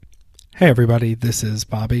Hey everybody, this is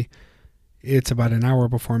Bobby. It's about an hour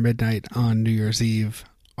before midnight on New Year's Eve.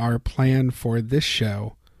 Our plan for this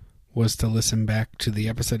show was to listen back to the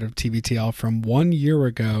episode of TBTL from 1 year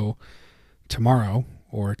ago tomorrow,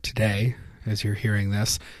 or today, as you're hearing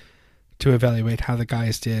this, to evaluate how the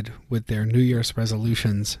guys did with their New Year's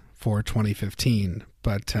resolutions for 2015.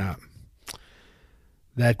 But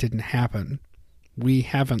that didn't happen. We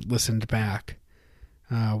haven't listened back.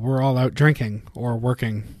 We're all out drinking or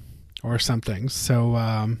working or something.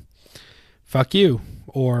 So, fuck you,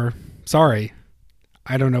 or sorry.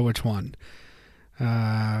 I don't know which one.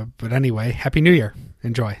 But anyway, Happy New Year.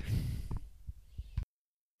 Enjoy.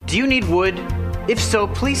 Do you need wood? If so,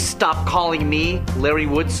 please stop calling me Larry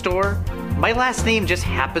Wood Store. My last name just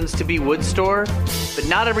happens to be Wood Store, but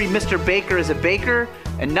not every Mr. Baker is a baker,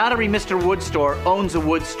 and not every Mr. Wood Store owns a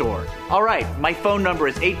wood store. All right, my phone number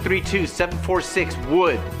is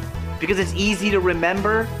 832-746-WOOD, because it's easy to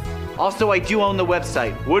remember. Also, I do own the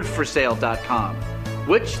website, woodforsale.com,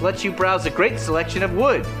 which lets you browse a great selection of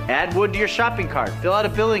wood. Add wood to your shopping cart, fill out a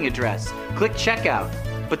billing address, click checkout.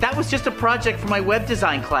 But that was just a project for my web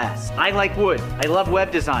design class. I like wood. I love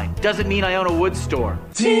web design. Doesn't mean I own a wood store.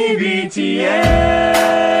 TBTL.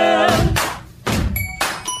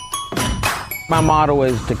 My motto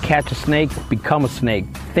is to catch a snake, become a snake.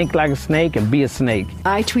 Think like a snake and be a snake.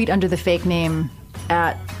 I tweet under the fake name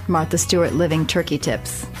at Martha Stewart Living Turkey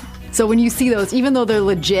Tips. So when you see those, even though they're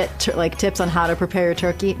legit tips on how to prepare your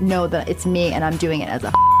turkey, know that it's me and I'm doing it as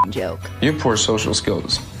a joke. You have poor social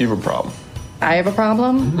skills. You have a problem. I have a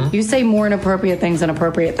problem? Mm-hmm. You say more inappropriate things than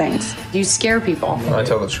appropriate things. You scare people. No, I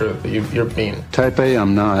tell the truth, but you're mean. Type A,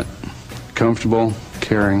 I'm not. Comfortable,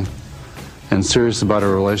 caring, and serious about a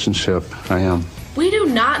relationship, I am. We do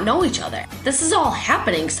not know each other. This is all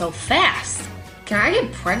happening so fast. Can I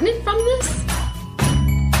get pregnant from this?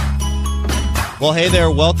 Well, hey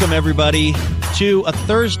there. Welcome, everybody, to a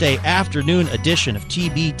Thursday afternoon edition of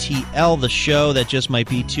TBTL, the show that just might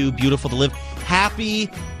be too beautiful to live. Happy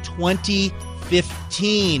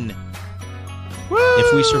 2015. Woo!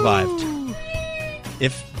 If we survived.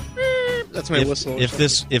 That's my whistle. If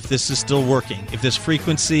this is still working, if this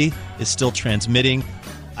frequency is still transmitting,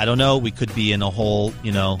 I don't know. We could be in a whole,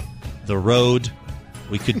 The Road.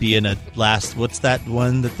 We could be in a what's that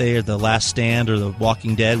one that they are, The Last Stand or The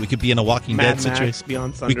Walking Dead? We could be in a Walking Dead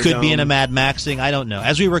situation. We could be in a Mad Maxing. I don't know.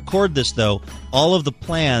 As we record this, though, all of the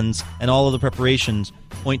plans and all of the preparations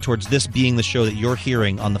point towards this being the show that you're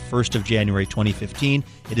hearing on the 1st of January 2015.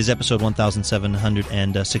 It is episode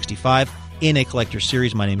 1765 in a collector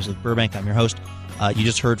series. My name is Luke Burbank. I'm your host. You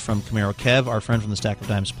just heard from Camaro Kev, our friend from the Stack of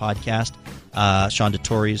Dimes podcast. Sean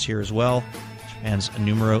DeTore is here as well. Japan's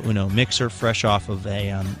numero uno mixer, fresh off of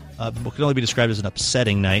what can only be described as an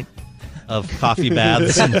upsetting night of coffee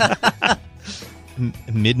baths and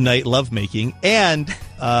midnight lovemaking, and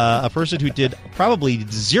a person who did probably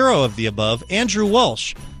zero of the above, Andrew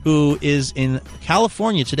Walsh, who is in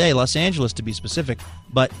California today, Los Angeles to be specific,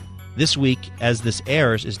 but this week, as this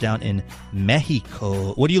airs, is down in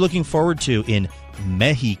Mexico. What are you looking forward to in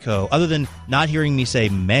Mexico, other than not hearing me say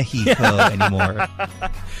Mexico anymore?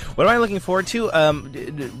 What am I looking forward to?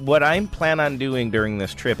 What I plan on doing during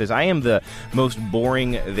this trip is I am the most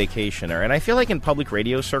boring vacationer. And I feel like in public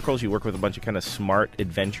radio circles, you work with a bunch of kind of smart,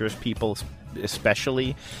 adventurous people,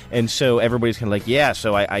 especially. And so everybody's kind of like, yeah,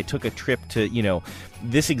 so I took a trip to,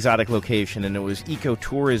 this exotic location, and it was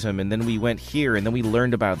ecotourism, and then we went here, and then we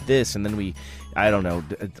learned about this, and then we, I don't know,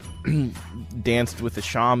 danced with the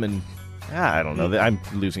shaman. I don't know. I'm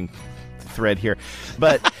losing thread here.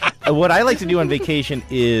 But what I like to do on vacation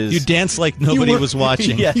is... You dance like nobody was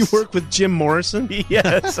watching. Yes. You work with Jim Morrison?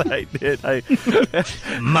 Yes, I did.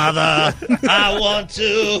 Mother, I want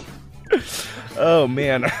to... Oh,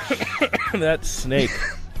 man. That snake.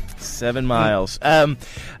 7 miles. But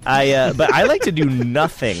I like to do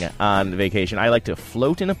nothing on vacation. I like to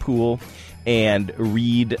float in a pool and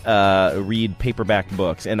read paperback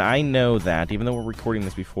books. And I know that, even though we're recording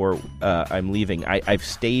this before I'm leaving, I've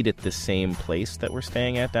stayed at the same place that we're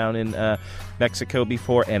staying at down in Mexico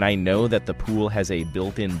before, and I know that the pool has a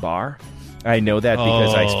built-in bar. I know that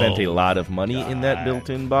because I spent a lot of money in that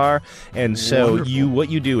built-in bar. And so what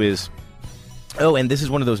you do is... Oh, and this is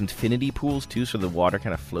one of those infinity pools, too, so the water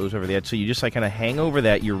kind of flows over the edge. So you just kind of hang over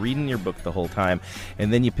that. You're reading your book the whole time.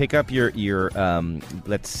 And then you pick up your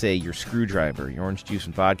let's say, your screwdriver, your orange juice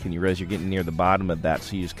and vodka, and you realize you're getting near the bottom of that.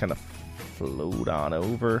 So you just kind of float on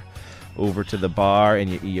over to the bar,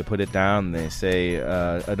 and you put it down. And they say,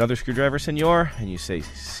 another screwdriver, senor? And you say,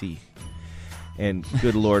 si. And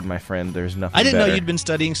good Lord, my friend, there's nothing I didn't better. know you'd been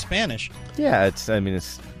studying Spanish. Yeah, it's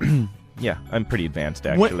Yeah, I'm pretty advanced,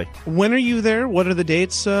 actually. When are you there? What are the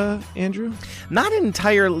dates, Andrew? Not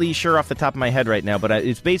entirely sure off the top of my head right now, but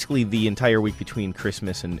it's basically the entire week between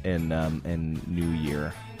Christmas and New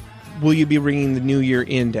Year. Will you be bringing the New Year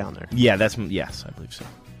in down there? Yeah, yes, I believe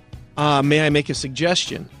so. May I make a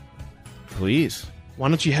suggestion? Please. Why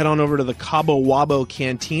don't you head on over to the Cabo Wabo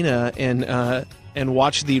Cantina and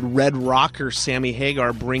watch the Red Rocker Sammy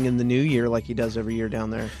Hagar bring in the New Year like he does every year down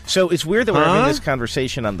there. So it's weird that we're having this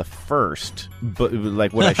conversation on the 1st, but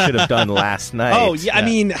like what I should have done last night. Oh, yeah. I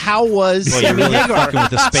mean, how was Sammy really Hagar? fucking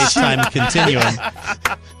with the space-time continuum.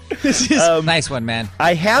 This is nice one, man.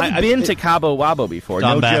 I have been to Cabo Wabo before.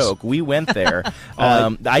 No Dumbass. joke. We went there.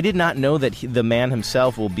 I did not know that the man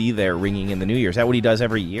himself will be there ringing in the New Year. Is that what he does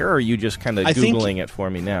every year, or are you just kind of Googling it for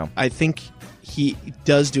me now? I think he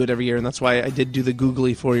does do it every year, and that's why I did do the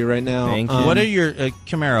googly for you right now. Thank you. What are your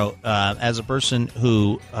Camaro? As a person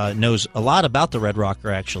who knows a lot about the Red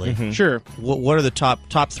Rocker, actually, Sure. What are the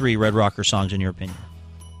top 3 Red Rocker songs in your opinion?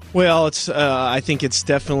 Well, it's. I think it's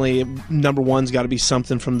definitely number one's got to be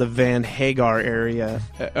something from the Van Hagar era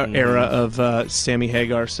of Sammy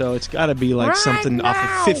Hagar. So it's got to be like something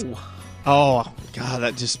off of 50. Oh God,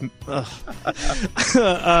 that just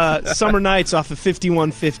Summer Nights off of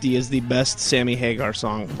 5150 is the best Sammy Hagar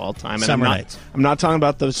song of all time. And Summer Nights. I'm not talking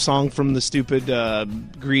about the song from the stupid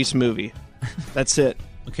Grease movie. That's it.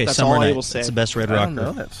 Okay, That's Summer all I Night. will say. That's the best Red Rocker. I don't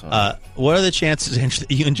know that song. What are the chances, Andrew,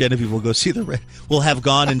 that you and Genevieve will go see the Red? Will have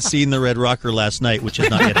gone and seen the Red Rocker last night, which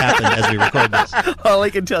has not yet happened as we record this. All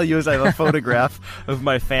I can tell you is I have a photograph of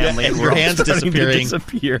my family. and we're your all hands starting to disappearing.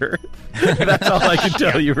 disappear. That's all I can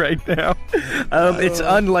tell you right now. It's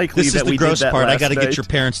unlikely This that is the we gross did that part. I last got to night. get your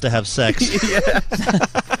parents to have sex.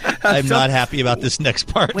 I'm not happy about this next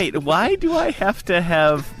part. Wait, why do I have to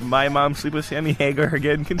have my mom sleep with Sammy Hagar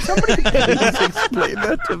again? Can somebody please explain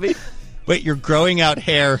that to me? Wait, you're growing out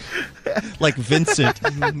hair like Vincent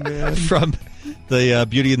from the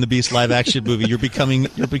Beauty and the Beast live-action movie. You're becoming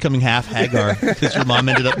half Hagar because your mom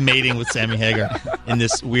ended up mating with Sammy Hagar in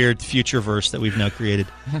this weird future verse that we've now created.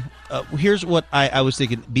 Here's what I was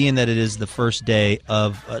thinking. Being that it is the first day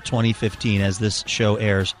of 2015 as this show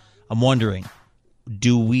airs, I'm wondering,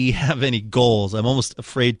 do we have any goals? I'm almost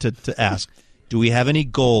afraid to ask. Do we have any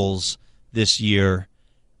goals this year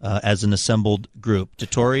as an assembled group?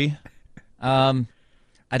 Tori?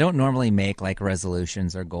 I don't normally make like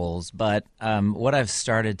resolutions or goals, but what I've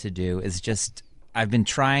started to do is I've been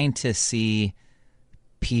trying to see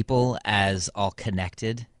people as all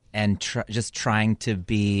connected and just trying to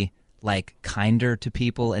be like kinder to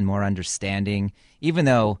people and more understanding, even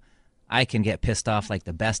though I can get pissed off like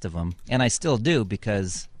the best of them, and I still do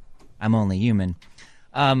because I'm only human.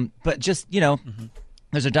 But just,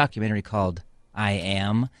 there's a documentary called I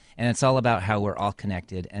Am, and it's all about how we're all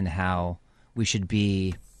connected and how we should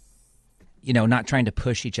be, not trying to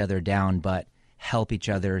push each other down, but help each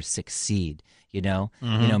other succeed.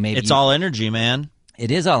 Maybe It's all energy, man.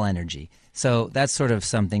 It is all energy. So that's sort of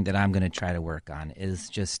something that I'm going to try to work on. Is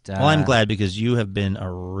just. Well, I'm glad because you have been a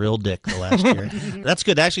real dick the last year. That's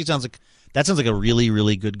good. Actually, sounds like a really,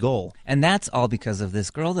 really good goal. And that's all because of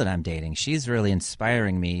this girl that I'm dating. She's really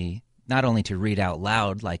inspiring me. Not only to read out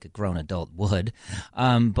loud like a grown adult would,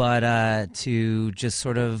 but to just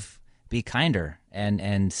sort of be kinder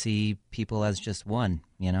and see people as just one,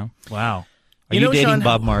 Wow. Are you dating Sean,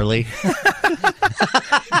 Bob Marley?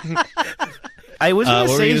 I was going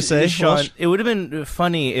what were you gonna say, Sean, Walsh? it would have been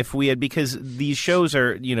funny if we had, because these shows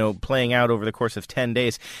are, playing out over the course of 10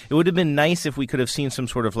 days. It would have been nice if we could have seen some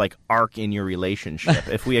sort of like arc in your relationship,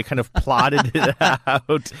 if we had kind of plotted it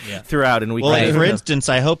out throughout. And we for instance,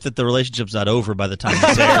 I hope that the relationship's not over by the time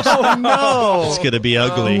this airs. Oh no! It's going to be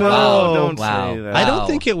ugly. No, don't Wow. say that. I don't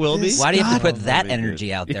think it will be. Why do you have to put that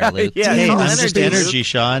energy out there, Luke? Yeah, Hey, it's all I'm just energy. energy,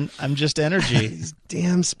 Sean. I'm just energy.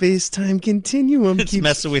 Damn space-time continuum It's keeps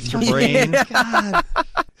messing with your brain. God.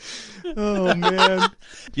 Oh man!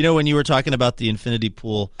 When you were talking about the infinity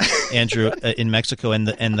pool, Andrew, in Mexico, and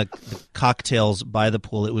the cocktails by the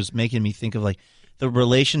pool, it was making me think of like the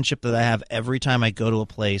relationship that I have every time I go to a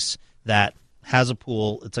place that has a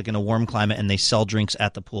pool. It's like in a warm climate, and they sell drinks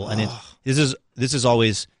at the pool. And this is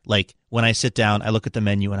always like when I sit down, I look at the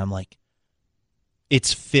menu, and I'm like,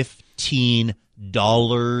 it's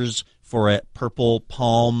 $15 for a purple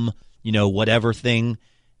palm, whatever thing.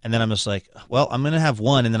 And then I'm just like, well, I'm going to have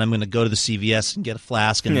one, and then I'm going to go to the CVS and get a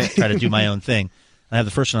flask and try to do my own thing. I have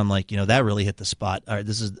the first one. I'm like, that really hit the spot. All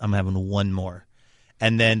right, I'm having one more.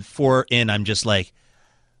 And then 4 in, I'm just like,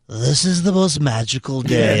 this is the most magical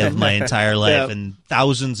day of my entire life. Yeah. And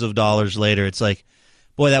thousands of dollars later, it's like,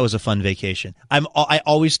 boy, that was a fun vacation. I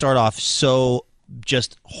always start off so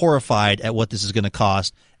just horrified at what this is going to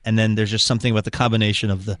cost. and then there's just something about the combination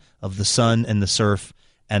of the sun and the surf,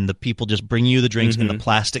 and the people just bring you the drinks in the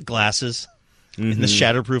plastic glasses, in the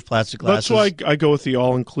shatterproof plastic glasses. That's why I go with the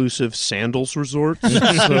all-inclusive sandals resort, so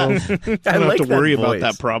I don't have to worry about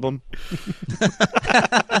that problem.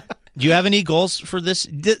 Do you have any goals for this?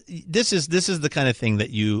 This is the kind of thing that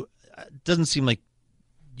you doesn't seem like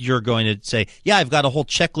you're going to say, yeah, I've got a whole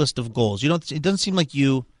checklist of goals. It doesn't seem like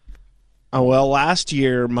you. Oh, well, last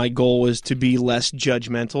year my goal was to be less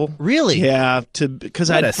judgmental. Really? Yeah, because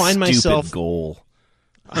I'd find myself goal.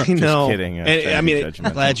 I know. Just kidding.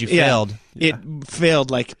 I'm glad you failed. It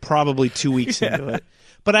failed like probably 2 weeks into it.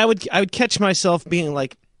 But I would catch myself being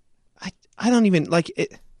like, I don't even like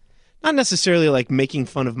it. Not necessarily like making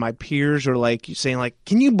fun of my peers or like saying like,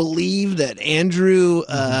 can you believe that Andrew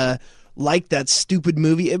liked that stupid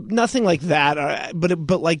movie? Nothing like that.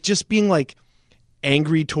 But like just being like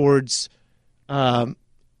angry towards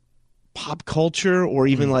pop culture, or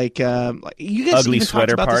even like you guys ugly even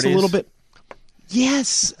sweater talked about parties this a little bit.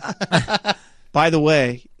 Yes. By the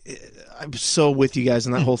way, I'm so with you guys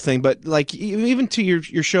on that whole thing. But like even to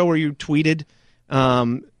your show where you tweeted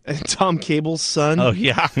Tom Cable's son. Oh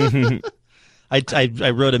yeah. I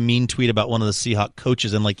wrote a mean tweet about one of the Seahawk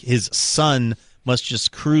coaches, and like his son must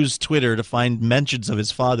just cruise Twitter to find mentions of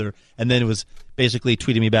his father, and then it was basically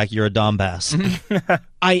tweeting me back, "You're a Dombass."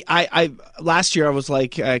 I last year I was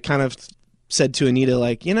like, I kind of said to Anita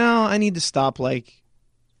like, I need to stop like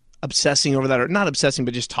obsessing over that, or not obsessing,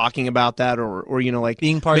 but just talking about that, or like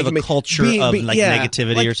being part of a culture of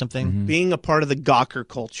negativity or something. Being a part of the Gawker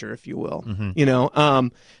culture, if you will.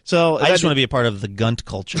 So I just want to be a part of the Gunt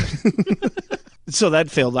culture. So that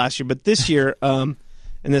failed last year, but this year, and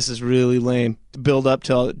this is really lame to build up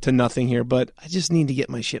to nothing here, but I just need to get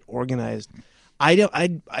my shit organized.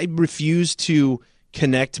 I refuse to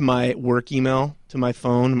connect my work email to my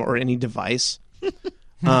phone or any device.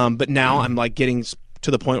 But now I'm like getting to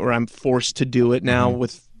the point where I'm forced to do it now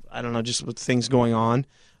with, I don't know, just with things going on.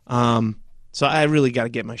 So I really got to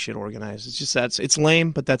get my shit organized. It's just it's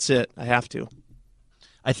lame, but that's it. I have to.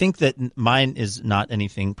 I think that mine is not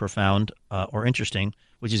anything profound or interesting,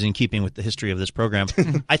 which is in keeping with the history of this program.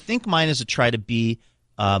 I think mine is to try to be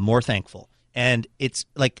more thankful. And it's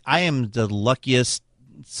like I am the luckiest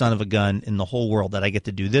son of a gun in the whole world that I get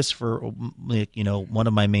to do this for, one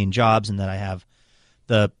of my main jobs, and that I have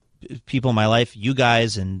the people in my life, you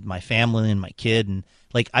guys and my family and my kid, and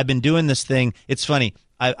like I've been doing this thing. It's funny.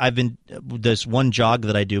 I've been this one jog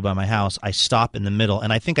that I do by my house. I stop in the middle,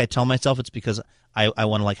 and I think I tell myself it's because I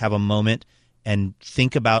want to like have a moment and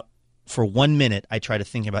think about, for 1 minute, I try to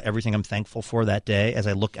think about everything I'm thankful for that day as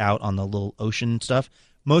I look out on the little ocean stuff.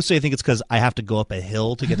 Mostly I think it's because I have to go up a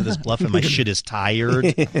hill to get to this bluff, and my shit is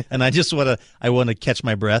tired, and I just want to catch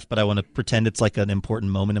my breath, but I want to pretend it's like an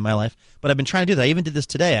important moment in my life. But I've been trying to do that. I even did this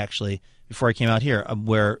today, actually, before I came out here,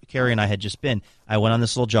 where Carrie and I had just been. I went on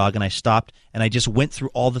this little jog, and I stopped, and I just went through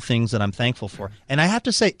all the things that I'm thankful for. And I have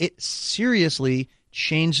to say, it seriously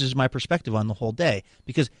changes my perspective on the whole day,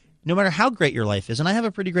 because no matter how great your life is, and I have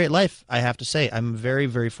a pretty great life, I have to say, I'm very,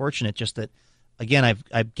 very fortunate, just that, again,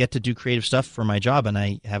 I get to do creative stuff for my job, and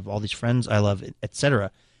I have all these friends I love, etc.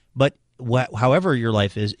 But however your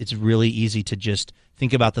life is, it's really easy to just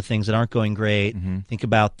think about the things that aren't going great, think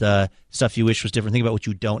about the stuff you wish was different, think about what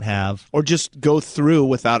you don't have. Or just go through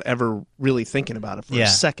without ever really thinking about it for a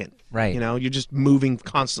second. Right. You're just moving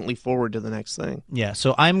constantly forward to the next thing. Yeah,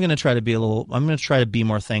 so I'm going to try to be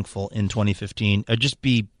more thankful in 2015, or just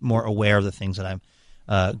be more aware of the things that I'm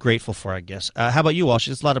grateful for, I guess. How about you, Walsh?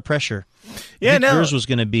 It's a lot of pressure. Yeah, yours was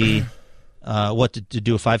going to be to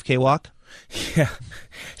do a 5K walk? Yeah.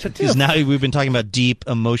 Because now we've been talking about deep,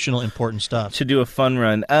 emotional, important stuff. To do a fun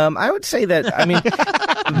run. I would say that, I mean,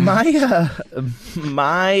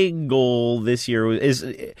 my goal this year is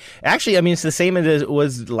actually, I mean, it's the same as it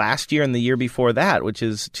was last year and the year before that, which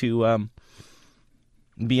is to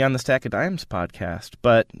be on the Stack of Dimes podcast.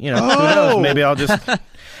 But, who knows? Maybe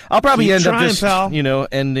I'll probably end up just,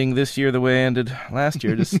 ending this year the way I ended last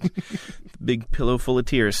year, just big pillow full of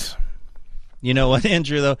tears. You know what,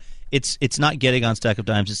 Andrew, though? It's not getting on Stack of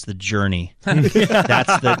Dimes, it's the journey. That's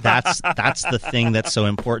the thing that's so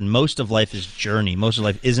important. Most of life is journey. Most of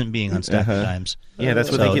life isn't being on Stack of Dimes. Yeah, that's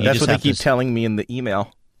what they keep telling me in the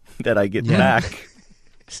email that I get back.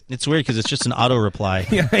 It's weird because it's just an auto reply.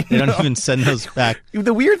 Yeah, they don't even send those back.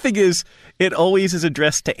 The weird thing is, it always is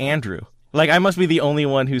addressed to Andrew. Like, I must be the only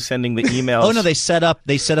one who's sending the emails. Oh no, they set up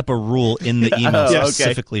a rule in the email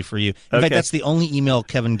specifically for you. In fact, that's the only email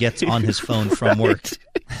Kevin gets on his phone from work.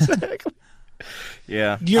 Exactly.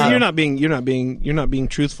 Yeah. You're not being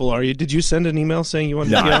truthful, are you? Did you send an email saying you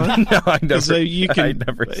wanted to be on? No, I never. I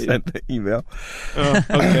never sent the email. Oh,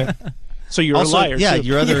 okay. So you're also, a liar. Yeah, too.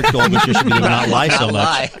 your other goal this year should be to not lie so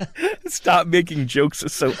much. Stop making jokes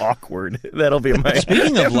so awkward. That'll be my.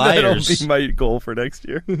 Speaking of liars, that'll be my goal for next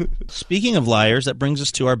year. Speaking of liars, that brings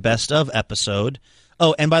us to our best of episode.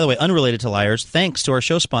 Oh, and by the way, unrelated to liars, thanks to our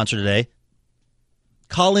show sponsor today,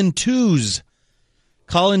 Colin Two's.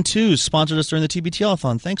 Colin Two's sponsored us during the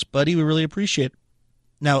TBTL-a-thon. Thanks, buddy. We really appreciate it.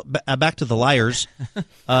 Now, back to the liars.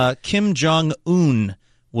 Kim Jong-un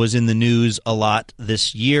was in the news a lot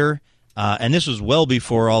this year. And this was well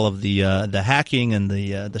before all of the hacking and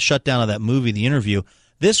the shutdown of that movie, The Interview.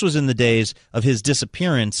 This was in the days of his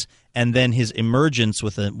disappearance and then his emergence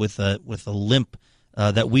with a limp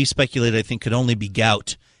that we speculated, I think, could only be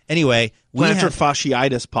gout. Anyway, plantar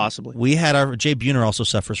fasciitis, possibly. We had our Jay Buhner also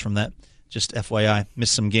suffers from that. Just FYI,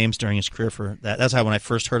 missed some games during his career for that. That's how when I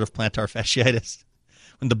first heard of plantar fasciitis,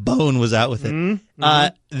 when the bone was out with it.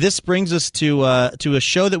 Mm-hmm. This brings us to a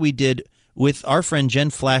show that we did with our friend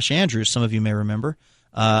Jen Flash Andrews, some of you may remember,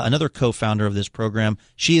 another co-founder of this program.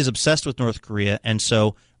 She is obsessed with North Korea, and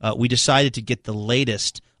so we decided to get the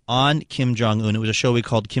latest on Kim Jong-un. It was a show we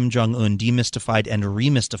called Kim Jong-un Demystified and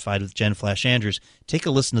Remystified with Jen Flash Andrews. Take a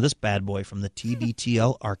listen to this bad boy from the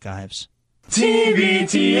TBTL archives.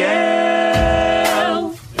 TBTL!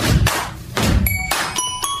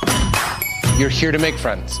 You're here to make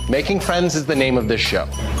friends. Making friends is the name of this show.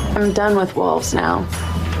 I'm done with wolves now.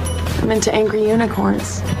 I'm into angry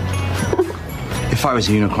unicorns. If I was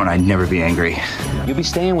a unicorn, I'd never be angry. You'll be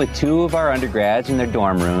staying with 2 of our undergrads in their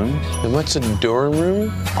dorm rooms. And what's a dorm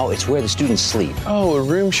room? Oh, it's where the students sleep. Oh, a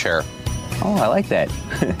room share. Oh, I like that.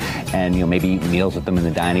 And, maybe eat meals with them in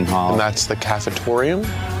the dining hall. And that's the cafetorium?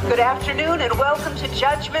 Good afternoon and welcome to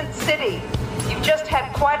Judgment City. You've just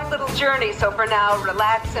had quite a little journey, so for now,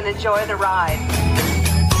 relax and enjoy the ride.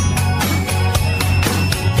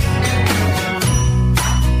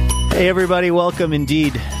 Hey everybody, welcome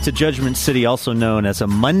indeed to Judgment City, also known as a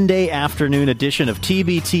Monday afternoon edition of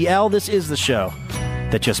TBTL. This is the show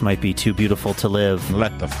that just might be too beautiful to live.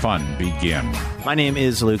 Let the fun begin. My name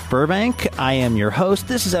is Luke Burbank. I am your host.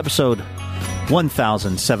 This is episode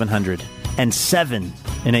 1707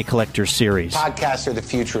 in a collector's series. Podcasts are the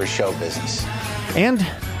future of show business. And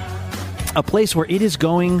a place where it is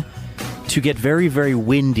going to get very, very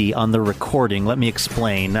windy on the recording. Let me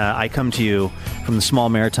explain. I come to you from the small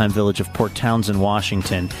maritime village of Port Townsend,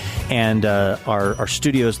 Washington, and our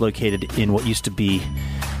studio is located in what used to be,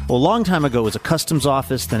 well, a long time ago it was a customs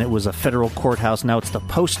office, then it was a federal courthouse, now it's the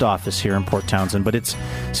post office here in Port Townsend, but it's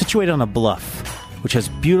situated on a bluff, which has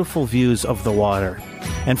beautiful views of the water.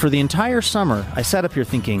 And for the entire summer, I sat up here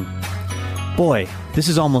thinking, boy, this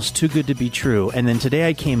is almost too good to be true. And then today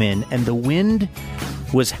I came in, and the wind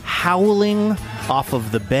was howling off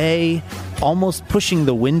of the bay, almost pushing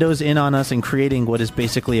the windows in on us and creating what is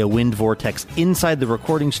basically a wind vortex inside the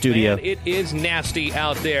recording studio. Man, it is nasty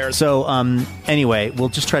out there. So, anyway, we'll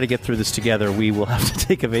just try to get through this together. We will have to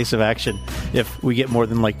take evasive action if we get more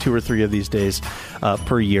than like 2 or 3 of these days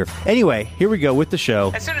per year. Anyway, here we go with the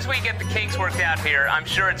show. As soon as we get the kinks worked out here, I'm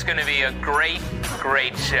sure it's going to be a great,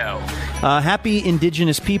 great show. Happy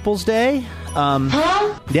Indigenous Peoples Day.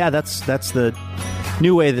 Yeah, that's the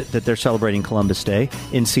new way that they're celebrating Columbus Day,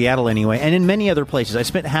 in Seattle anyway, and in many other places. I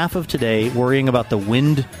spent half of today worrying about the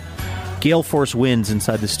gale force winds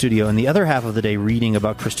inside the studio, and the other half of the day reading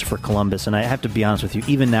about Christopher Columbus. And I have to be honest with you,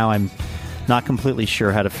 even now I'm not completely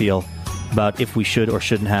sure how to feel about if we should or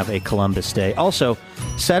shouldn't have a Columbus Day. Also,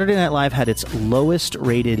 Saturday Night Live had its lowest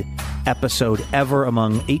rated episode ever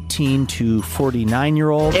among 18 to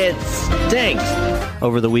 49-year-olds. It stinks.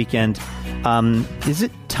 Over the weekend. Is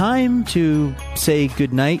it time to say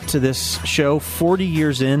goodnight to this show? 40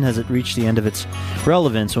 years in, has it reached the end of its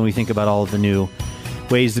relevance when we think about all of the new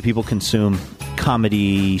ways that people consume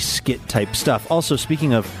comedy, skit-type stuff? Also,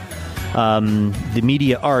 speaking of the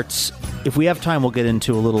media arts, if we have time, we'll get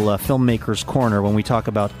into a little filmmaker's corner when we talk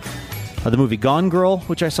about the movie Gone Girl,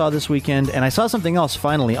 which I saw this weekend, and I saw something else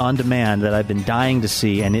finally on demand that I've been dying to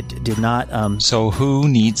see, and it did not... So who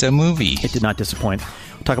needs a movie? It did not disappoint.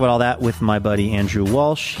 We'll talk about all that with my buddy Andrew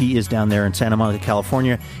Walsh. He is down there in Santa Monica,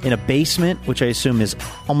 California, in a basement, which I assume is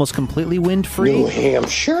almost completely wind-free. New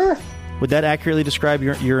Hampshire? Would that accurately describe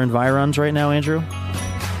your environs right now, Andrew?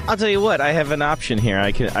 I'll tell you what, I have an option here.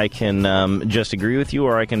 I can just agree with you,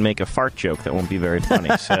 or I can make a fart joke that won't be very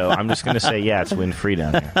funny. So I'm just going to say, yeah, it's wind-free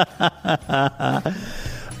down here. I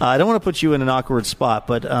don't want to put you in an awkward spot,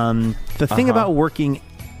 but the thing about working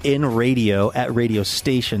in radio, at radio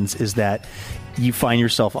stations, is that you find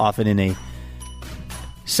yourself often in a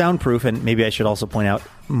soundproof, and maybe I should also point out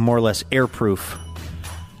more or less airproof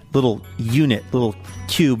little unit, little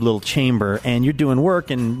cube, little chamber, and you're doing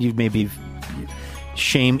work, and you've maybe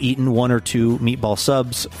eaten 1 or 2 meatball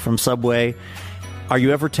subs from Subway. Are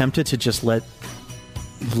you ever tempted to just let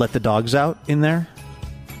the dogs out in there?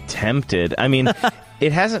 Tempted? I mean,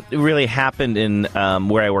 it hasn't really happened in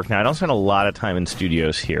where I work now. I don't spend a lot of time in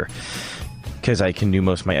studios here because I can do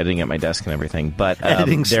most of my editing at my desk and everything. But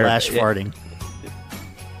editing / farting.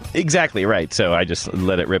 Exactly right. So I just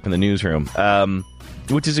let it rip in the newsroom.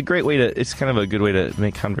 Which is a great way to. It's kind of a good way to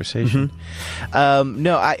make conversation.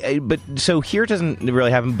 Mm-hmm. But so here it doesn't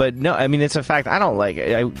really happen. But no, I mean it's a fact. I don't like.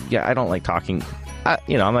 I don't like talking. I'm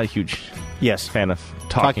not a huge fan of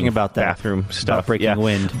talking about that bathroom stuff, about breaking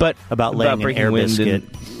wind, but about laying an air biscuit,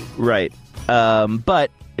 right?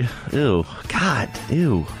 But ew, God,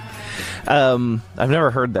 ew. I've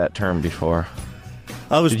never heard that term before.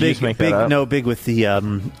 I was big with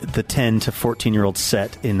the 10 to 14-year-old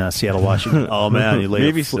set in Seattle, Washington. Oh man, you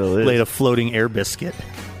laid a floating air biscuit.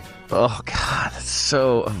 Oh God, that's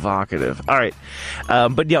so evocative. All right,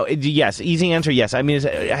 but yes, easy answer, yes. I mean,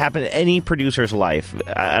 it happened in any producer's life.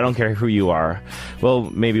 I don't care who you are. Well,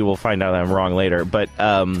 maybe we'll find out that I'm wrong later. But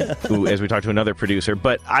as we talk to another producer,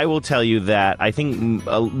 but I will tell you that I think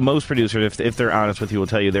most producers, if they're honest with you, will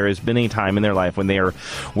tell you there has been a time in their life when they are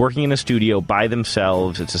working in a studio by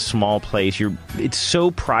themselves. It's a small place. It's so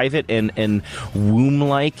private and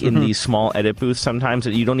womb-like in these small edit booths sometimes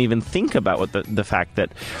that you don't even think about what the fact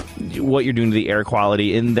that what you're doing to the air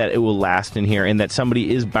quality, and that it will last in here, and that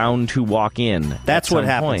somebody is bound to walk in. That's what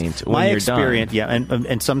happens. My experience,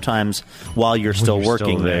 and sometimes while you're still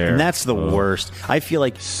working there, and that's the worst. I feel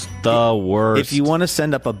like the worst. If you want to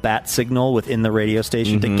send up a bat signal within the radio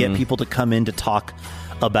station to get people to come in to talk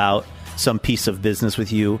about some piece of business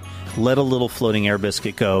with you, let a little floating air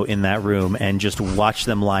biscuit go in that room and just watch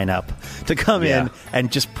them line up to come in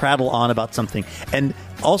and just prattle on about something. And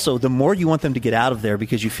also, the more you want them to get out of there,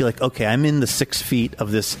 because you feel like, okay, I'm in the 6 feet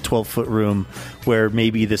of this 12-foot room where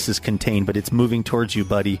maybe this is contained, but it's moving towards you,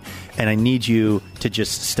 buddy, and I need you to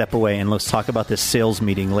just step away and let's talk about this sales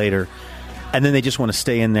meeting later. And then they just want to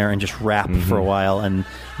stay in there and just rap for a while and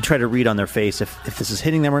try to read on their face if this is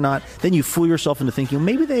hitting them or not. Then you fool yourself into thinking,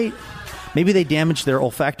 maybe they damaged their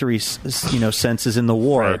olfactory senses in the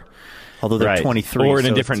war. Right. Although they're 23. Or in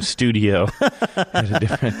a different studio.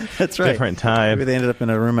 That's right. Different time. Maybe they ended up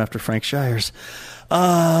in a room after Frank Shires.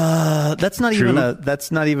 That's not even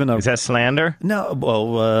a... Is that slander? No.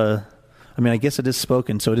 Well, I mean, I guess it is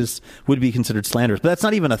spoken, so would be considered slanderous. But that's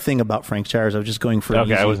not even a thing about Frank Shires. I was just going for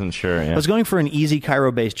I wasn't sure. Yeah. I was going for an easy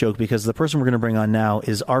Cairo-based joke because the person we're going to bring on now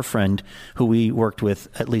is our friend who we worked with,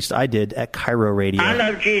 at least I did, at Cairo Radio. I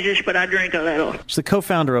love Jesus, but I drink a little. She's the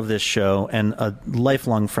co-founder of this show and a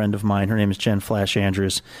lifelong friend of mine. Her name is Jen Flash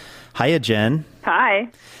Andrews. Hiya, Jen. Hi.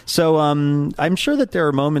 So I'm sure that there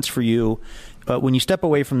are moments for you when you step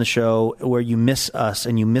away from the show where you miss us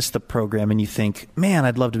and you miss the program and you think, man,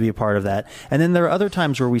 I'd love to be a part of that. And then there are other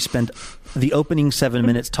times where we spend the opening 7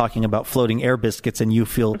 minutes talking about floating air biscuits and you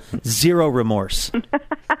feel zero remorse.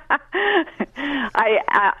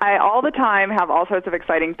 I all the time have all sorts of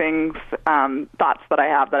exciting things, thoughts that I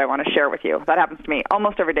have that I want to share with you. That happens to me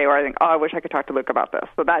almost every day where I think, I wish I could talk to Luke about this.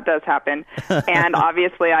 So that does happen. And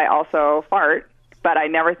obviously I also fart, but I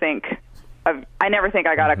never think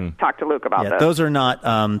I got to talk to Luke about this. Those are not,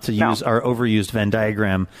 to use our overused Venn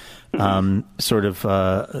diagram sort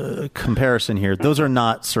of comparison here, those are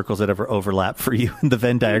not circles that ever overlap for you in the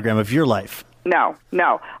Venn diagram of your life. No.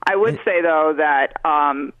 I would say, though, that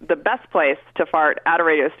the best place to fart at a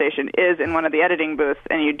radio station is in one of the editing booths,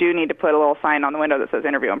 and you do need to put a little sign on the window that says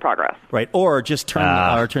interview in progress. Right, or just turn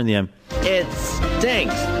the M. It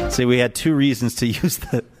stinks. See, we had 2 reasons to use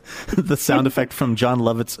the sound effect from John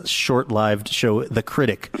Lovett's short-lived show, The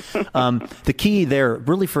Critic. The key there,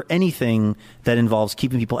 really for anything that involves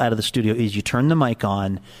keeping people out of the studio, is you turn the mic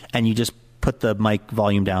on and you just put the mic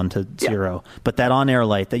volume down to 0. But that on-air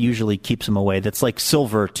light, that usually keeps them away. That's like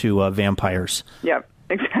silver to vampires. Yep,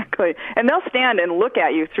 exactly. And they'll stand and look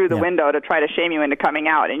at you through the window to try to shame you into coming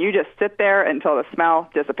out. And you just sit there until the smell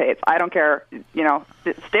dissipates. I don't care.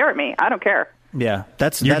 Stare at me. I don't care. Yeah,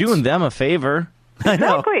 You're doing them a favor. I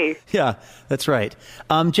know. Exactly. Yeah, that's right.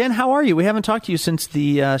 Jen, how are you? We haven't talked to you since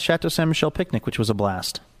the Chateau Saint Michel picnic, which was a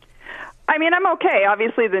blast. I mean, I'm okay.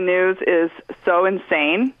 Obviously, the news is so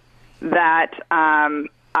insane that I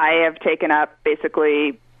have taken up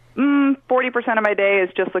basically 40% of my day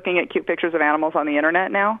is just looking at cute pictures of animals on the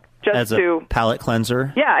internet now. Just as a palate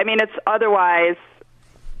cleanser? Yeah, I mean, it's otherwise...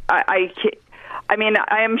 I mean,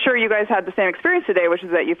 I am sure you guys had the same experience today, which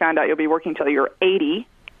is that you found out you'll be working till you're 80.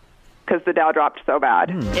 because the Dow dropped so bad.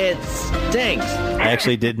 It stinks. I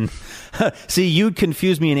actually didn't. See, you'd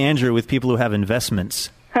confuse me and Andrew with people who have investments.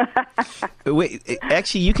 Wait,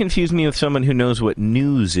 actually, you confuse me with someone who knows what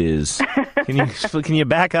news is. Can you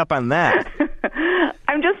back up on that?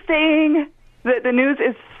 I'm just saying that the news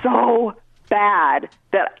is so bad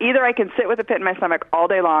that either I can sit with a pit in my stomach all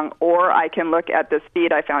day long, or I can look at this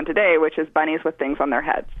feed I found today, which is bunnies with things on their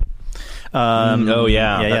heads.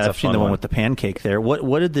 I've seen the one with the pancake there.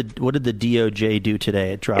 What did the DOJ do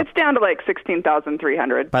today? It dropped. It's down to like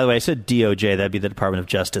 16,300. By the way, I said DOJ. That'd be the Department of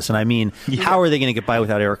Justice, and I mean, how are they going to get by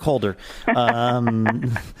without Eric Holder?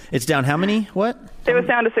 It's down how many? What? It was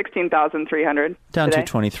down to 16,300. Down today. to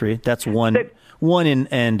 23. That's basically 1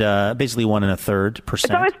 1/3%. It's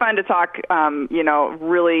always fun to talk,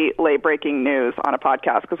 really late breaking news on a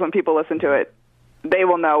podcast, because when people listen to it, they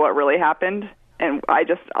will know what really happened. And I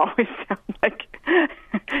just always sound like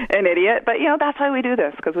an idiot. But, that's why we do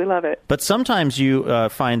this, because we love it. But sometimes you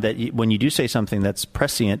find that when you do say something that's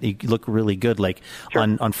prescient, you look really good. Like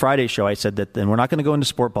on Friday's show, I said that, and we're not going to go into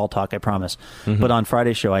sport ball talk, I promise. Mm-hmm. But on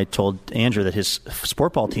Friday's show, I told Andrew that his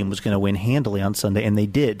sport ball team was going to win handily on Sunday, and they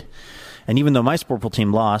did. And even though my sport ball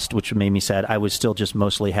team lost, which made me sad, I was still just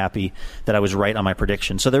mostly happy that I was right on my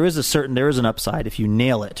prediction. So there is an upside. If you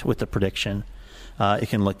nail it with the prediction, it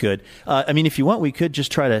can look good. If you want, we could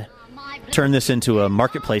just try to turn this into a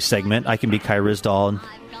marketplace segment. I can be Kai Ryssdal and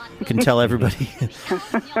can tell everybody.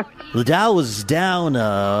 The Dow was down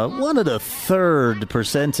 1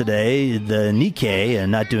 1/3% today. The Nikkei,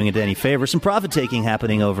 and not doing it any favor. Some profit taking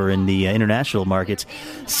happening over in the international markets.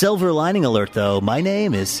 Silver lining alert, though. My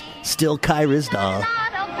name is still Kai Ryssdal.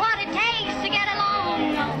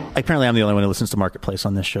 Apparently, I'm the only one who listens to Marketplace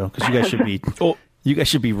on this show, because you guys should be. You guys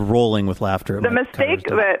should be rolling with laughter. At the mistake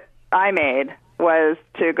that I made was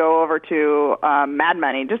to go over to Mad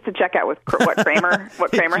Money just to check out what Kramer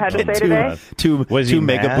had to say today. Two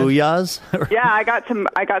mega booyahs. Yeah, I got some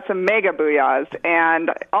mega booyahs,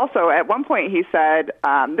 and also at one point he said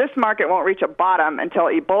this market won't reach a bottom until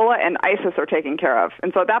Ebola and ISIS are taken care of.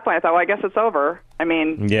 And so at that point I thought, well, I guess it's over.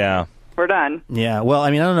 Yeah. We're done. Yeah, well,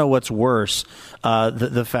 I don't know what's worse,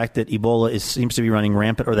 the fact that Ebola seems to be running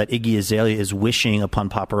rampant, or that Iggy Azalea is wishing upon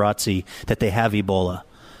paparazzi that they have Ebola.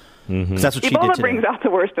 Mm-hmm. That's what she did Ebola today. brings out the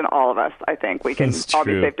worst in all of us, I think. We can all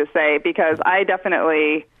be safe to say, because I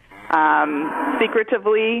definitely,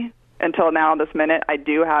 secretively, until now, this minute, I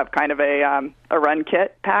do have kind of a run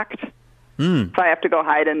kit packed. If I have to go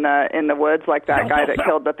hide in the woods like that guy that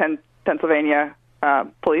killed the Pennsylvania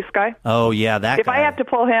police guy. Oh, yeah, that If guy. I have to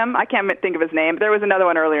pull him, I can't think of his name, but there was another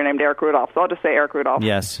one earlier named Eric Rudolph, so I'll just say Eric Rudolph.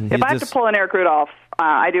 Yes. If I have to pull an Eric Rudolph,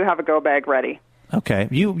 I do have a go bag ready. Okay.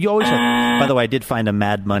 You always have... By the way, I did find a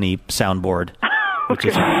Mad Money soundboard. Which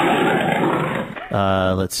is...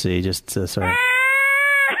 let's see, sorry.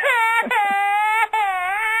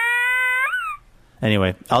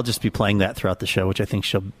 Anyway, I'll just be playing that throughout the show, which I think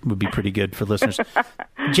would be pretty good for listeners.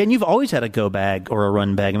 Jen, you've always had a go bag or a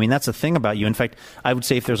run bag. That's the thing about you. In fact, I would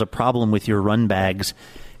say if there's a problem with your run bags,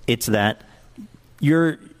 it's that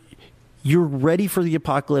you're ready for the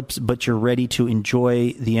apocalypse, but you're ready to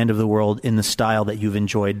enjoy the end of the world in the style that you've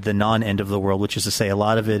enjoyed the non-end of the world, which is to say a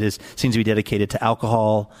lot of it seems to be dedicated to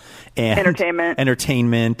alcohol and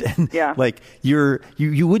entertainment. And yeah.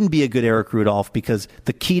 You wouldn't be a good Eric Rudolph, because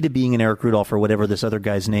the key to being an Eric Rudolph, or whatever this other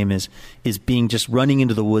guy's name is being just running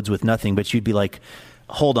into the woods with nothing. But you'd be like,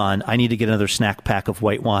 hold on, I need to get another snack pack of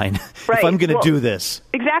white wine if I'm going to do this.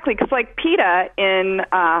 Exactly, because like PETA in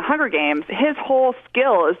Hunger Games, his whole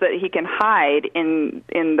skill is that he can hide in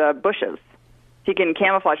the bushes. He can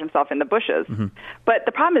camouflage himself in the bushes. Mm-hmm. But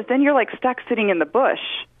the problem is then you're stuck sitting in the bush.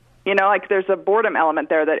 There's a boredom element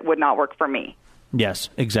there that would not work for me. Yes,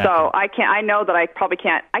 exactly. So I know that I probably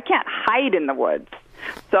can't hide in the woods.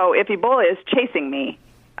 So if Ebola is chasing me,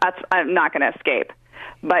 I'm not going to escape.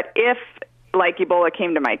 But if Ebola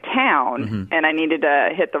came to my town and I needed to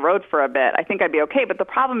hit the road for a bit, I think I'd be okay. But the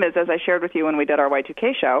problem is, as I shared with you when we did our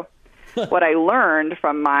Y2K show, what I learned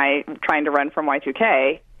from my trying to run from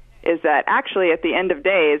Y2K is that actually at the end of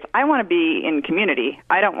days, I want to be in community.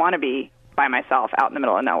 I don't want to be by myself out in the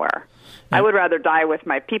middle of nowhere. I would rather die with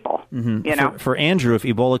my people, For Andrew, if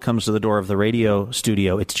Ebola comes to the door of the radio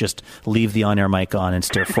studio, it's just leave the on-air mic on and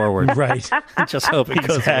stare forward. Right. Just hope it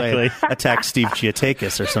goes away. Attack Steve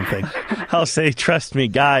Giatakis or something. I'll say, trust me,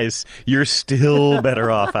 guys, you're still better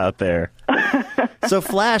off out there. So,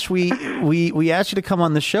 Flash, we asked you to come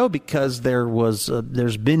on the show because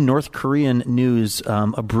there's been North Korean news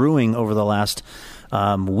brewing over the last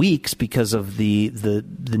weeks because of the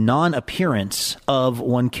non-appearance of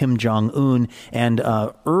one Kim Jong-un. And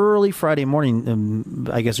early Friday morning,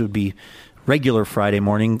 I guess it would be regular Friday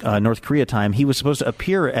morning, North Korea time, he was supposed to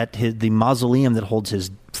appear at the mausoleum that holds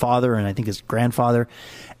his father and I think his grandfather,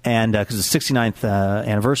 and because it's the 69th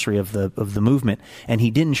anniversary of the movement, and he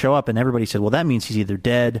didn't show up, and everybody said, well, that means he's either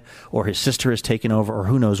dead or his sister has taken over or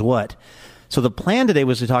who knows what. So the plan today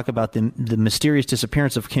was to talk about the mysterious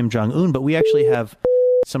disappearance of Kim Jong-un, but we actually have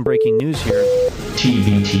some breaking news here.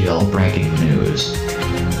 TVTL breaking news.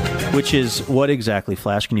 Which is what exactly,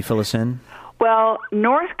 Flash? Can you fill us in? Well,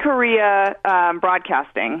 North Korea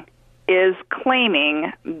Broadcasting is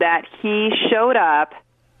claiming that he showed up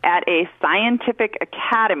at a scientific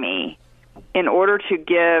academy in order to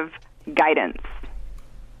give guidance.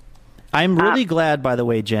 I'm really glad, by the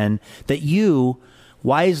way, Jen, that you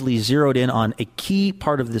wisely zeroed in on a key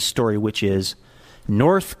part of this story, which is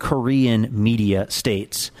North Korean media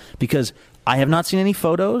states, because I have not seen any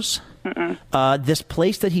photos. This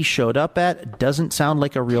place that he showed up at doesn't sound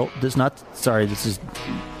like a real. Does not. Sorry, this is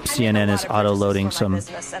CNN is auto loading some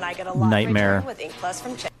nightmare.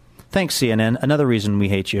 Thanks, CNN. Another reason we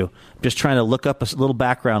hate you. I'm just trying to look up a little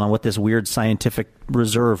background on what this weird scientific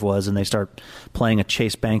reserve was, and they start playing a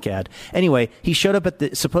Chase Bank ad. Anyway, he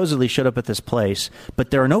supposedly showed up at this place, but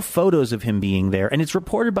there are no photos of him being there, and it's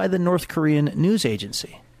reported by the North Korean news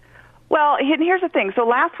agency. Well, here's the thing. So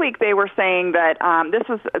last week they were saying that this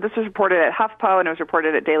was reported at HuffPo and it was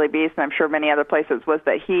reported at Daily Beast, and I'm sure many other places, was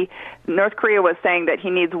that North Korea was saying that he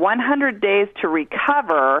needs 100 days to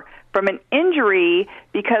recover from an injury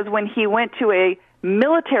because when he went to a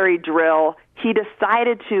military drill, he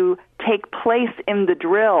decided to take place in the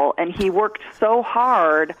drill, and he worked so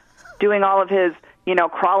hard doing all of his,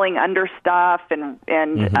 crawling under stuff and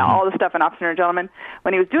all the stuff in Officer and Gentleman.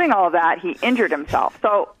 When he was doing all of that, he injured himself.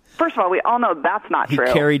 So, first of all, we all know that's not true.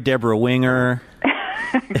 He carried Deborah Winger.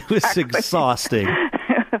 It was exhausting.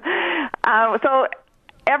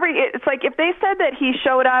 It's like if they said that he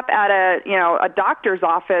showed up at a doctor's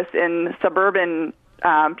office in suburban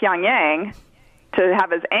Pyongyang to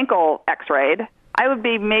have his ankle x-rayed, I would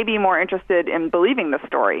be maybe more interested in believing the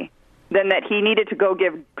story than that he needed to go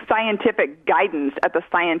give scientific guidance at the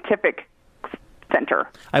scientific center.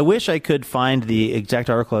 I wish I could find the exact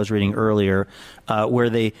article I was reading earlier where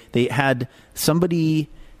they had somebody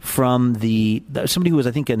from somebody who was,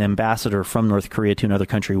 I think, an ambassador from North Korea to another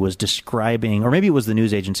country was describing, or maybe it was the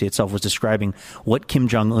news agency itself, was describing what Kim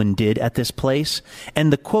Jong-un did at this place.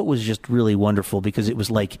 And the quote was just really wonderful because it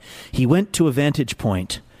was like, he went to a vantage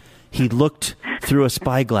point, he looked through a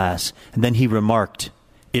spyglass, and then he remarked,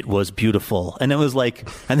 it was beautiful. And it was like,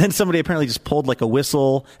 and then somebody apparently just pulled like a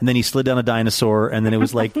whistle, and then he slid down a dinosaur, and then it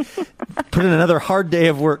was like, put in another hard day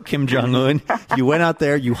of work, Kim Jong-un. You went out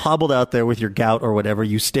there, you hobbled out there with your gout or whatever,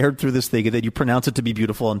 you stared through this thing, and then you pronounced it to be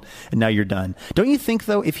beautiful, and now you're done. Don't you think,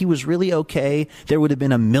 though, if he was really okay, there would have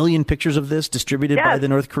been 1 million pictures of this distributed by the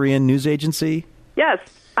North Korean news agency? Yes.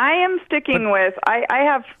 I am sticking with, I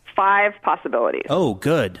have 5 possibilities. Oh,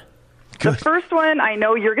 good. The first one, I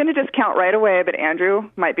know you're going to discount right away, but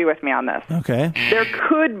Andrew might be with me on this. Okay. There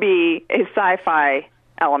could be a sci-fi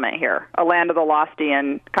element here, a Land of the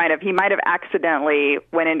Lostian kind of. He might have accidentally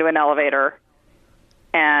went into an elevator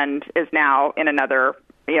and is now in another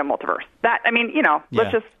multiverse. That,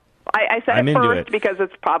 let's just. I said it first because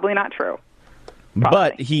it's probably not true.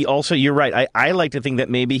 But he also, you're right, I like to think that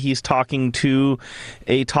maybe he's talking to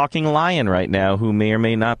a talking lion right now who may or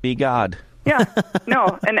may not be God. Yeah,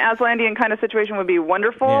 no, an Aslandian kind of situation would be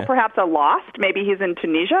wonderful. Yeah. Perhaps a Lost. Maybe he's in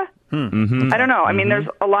Tunisia. Mm-hmm. I don't know. I mean, there's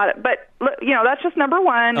a lot of, but that's just number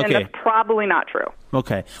one, and that's probably not true.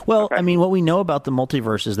 Okay. Well, I mean, what we know about the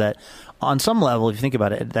multiverse is that on some level, if you think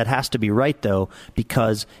about it, that has to be right, though,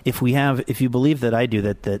 because if you believe that I do,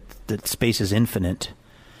 that space is infinite,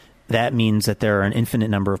 that means that there are an infinite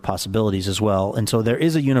number of possibilities as well. And so there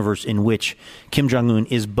is a universe in which Kim Jong-un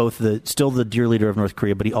is both still the dear leader of North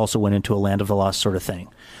Korea, but he also went into a Land of the Lost sort of thing.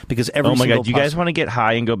 Because oh my God, do you guys want to get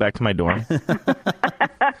high and go back to my dorm?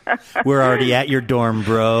 We're already at your dorm,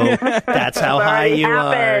 bro. That's how high you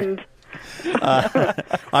are.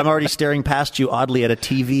 I'm already staring past you oddly at a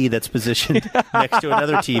TV that's positioned next to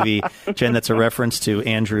another TV. Jen, that's a reference to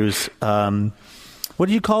Andrew's, what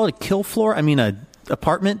do you call it, a kill floor? I mean, a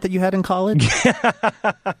apartment that you had in college?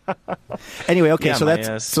 Anyway, okay, so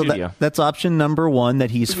that's option number one,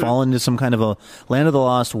 that he's fallen into some kind of a Land of the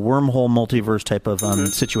Lost wormhole multiverse type of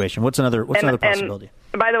situation. What's another possibility?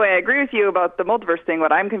 And by the way, I agree with you about the multiverse thing.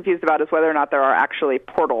 What I'm confused about is whether or not there are actually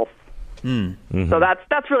portals. Mm-hmm. So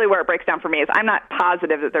that's really where it breaks down for me. Is I'm not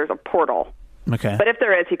positive that there's a portal. Okay. But if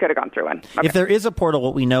there is, he could have gone through one. Okay. If there is a portal,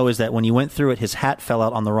 what we know is that when he went through it, his hat fell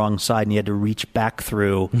out on the wrong side, and he had to reach back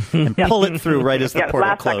through and pull it through right as the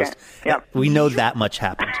portal closed. Yep. We know that much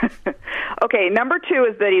happened. Okay, number 2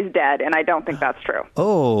 is that he's dead, and I don't think that's true.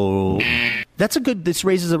 Oh, this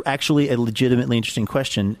raises actually a legitimately interesting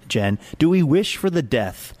question, Jen. Do we wish for the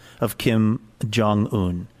death of Kim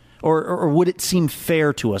Jong-un? Or would it seem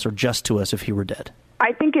fair to us or just to us if he were dead?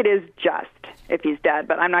 I think it is just if he's dead,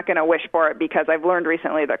 but I'm not going to wish for it because I've learned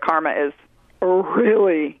recently that karma is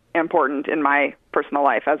really important in my personal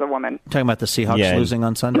life as a woman. Talking about the Seahawks losing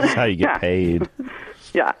on Sunday? That's how you get paid.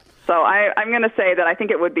 Yeah. So I'm going to say that I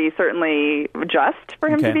think it would be certainly just for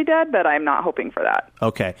him to be dead, but I'm not hoping for that.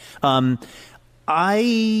 Okay.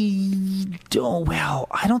 I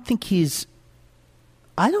don't think he's...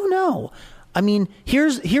 I don't know. I mean,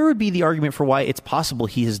 here would be the argument for why it's possible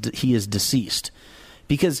he is deceased.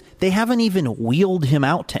 Because they haven't even wheeled him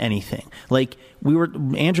out to anything. Like, Andrew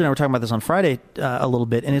and I were talking about this on Friday a little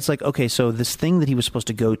bit, and it's like, okay, so this thing that he was supposed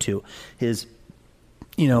to go to, is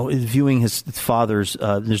viewing his father's,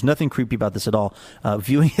 there's nothing creepy about this at all,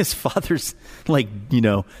 viewing his father's,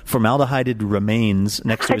 formaldehyded remains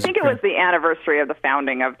next to his... I think it was the anniversary of the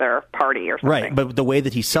founding of their party or something. Right, but the way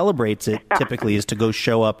that he celebrates it typically is to go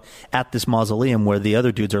show up at this mausoleum where the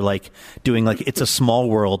other dudes are doing It's a Small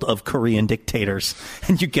World of Korean dictators.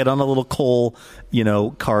 And you get on a little coal,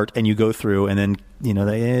 cart and you go through and then,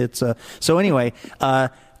 So anyway, I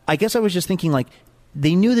guess I was just thinking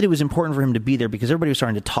they knew that it was important for him to be there because everybody was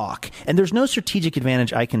starting to talk. And there's no strategic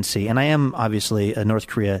advantage I can see. And I am obviously a North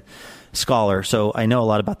Korea scholar, so I know a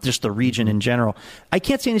lot about just the region in general. I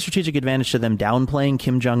can't see any strategic advantage to them downplaying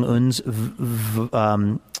Kim Jong-un's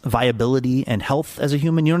viability and health as a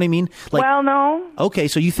human. You know what I mean? Well, no. Okay,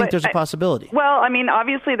 so you think there's a possibility. Well, I mean,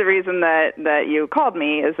 obviously the reason that you called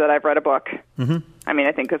me is that I've read a book. Mm-hmm. I mean,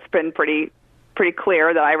 I think it's been pretty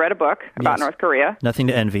clear that I read a book about North Korea. Nothing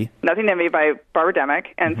to Envy. Nothing to Envy by Barbara Demick,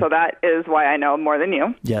 and so that is why I know more than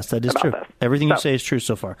you. Yes, that is true. This. Everything you say is true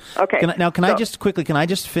so far. Okay. Can I just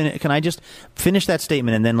finish that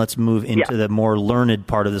statement, and then let's move into the more learned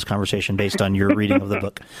part of this conversation based on your reading of the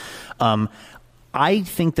book. I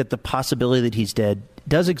think that the possibility that he's dead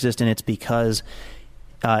does exist, and it's because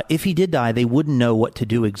if he did die, they wouldn't know what to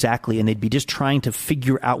do exactly, and they'd be just trying to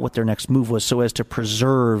figure out what their next move was so as to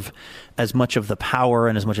preserve as much of the power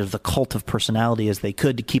and as much of the cult of personality as they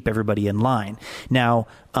could to keep everybody in line. Now,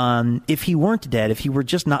 if he weren't dead, if he were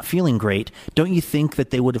just not feeling great, don't you think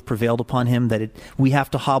that they would have prevailed upon him that we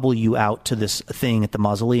have to hobble you out to this thing at the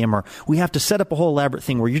mausoleum, or we have to set up a whole elaborate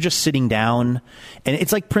thing where you're just sitting down, and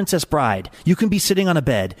it's like Princess Bride. You can be sitting on a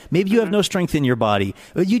bed. Maybe you have no strength in your body.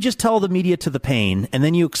 You just tell the media to the pain, and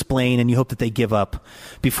then you explain, and you hope that they give up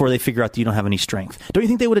before they figure out that you don't have any strength. Don't you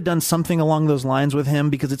think they would have done something along those lines with him?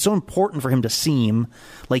 Because it's so important for him to seem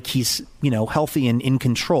like he's, healthy and in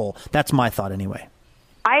control. That's my thought anyway.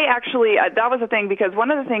 I actually, that was the thing, because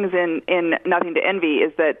one of the things in Nothing to Envy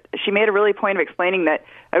is that she made a really point of explaining that,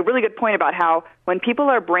 a really good point about how when people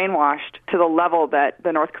are brainwashed to the level that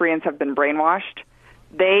the North Koreans have been brainwashed,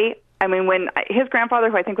 when his grandfather,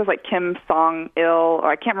 who I think was like Kim Song-il,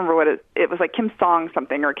 or I can't remember what it was like Kim Song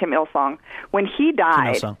something or Kim Il-sung, when he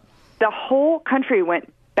died, the whole country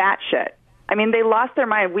went batshit. I mean, they lost their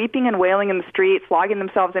mind, weeping and wailing in the street, flogging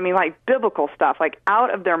themselves. I mean, like biblical stuff, like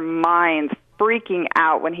out of their minds, freaking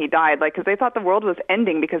out when he died, because they thought the world was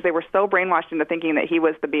ending because they were so brainwashed into thinking that he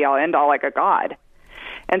was the be-all, end-all, like a god.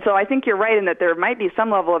 And so I think you're right in that there might be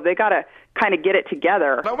some level of they got to kind of get it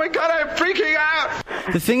together. Oh my God, I'm freaking out!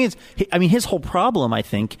 The thing is, his whole problem, I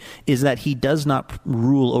think, is that he does not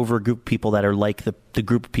rule over a group of people that are like the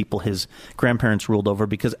group of people his grandparents ruled over,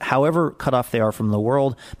 because however cut off they are from the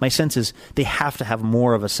world, my sense is they have to have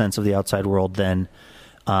more of a sense of the outside world than.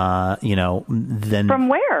 From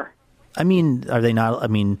where? I mean, are they not? I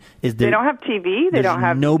mean, is there? They don't have TV. They don't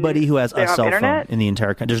have nobody who has a cell internet? phone in the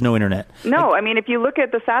entire country. There's no internet. No, I mean, if you look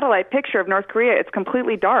at the satellite picture of North Korea, it's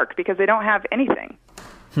completely dark because they don't have anything.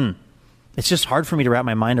 It's just hard for me to wrap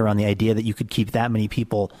my mind around the idea that you could keep that many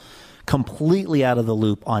people completely out of the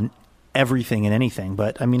loop on everything and anything.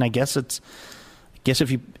 But I mean, I guess if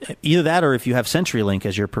you either that or if you have CenturyLink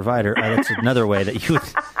as your provider, that's another way that you would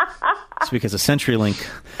speak as a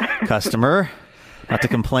CenturyLink customer. Not to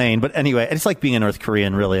complain, but anyway, it's like being a North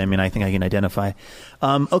Korean, really. I mean, I think I can identify.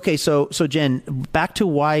 Okay, so Jen, back to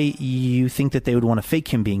why you think that they would want to fake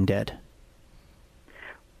him being dead.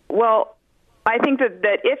 Well, I think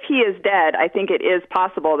that if he is dead, I think it is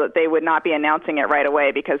possible that they would not be announcing it right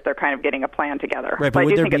away because they're kind of getting a plan together. Right, but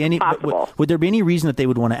would there be any reason that they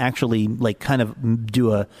would want to actually kind of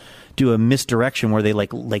do a misdirection where they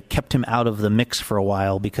like kept him out of the mix for a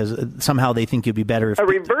while because somehow they think it'd be better if a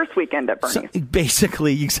reverse Weekend at Bernie's?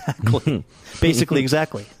 Basically,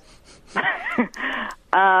 exactly.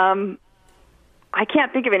 I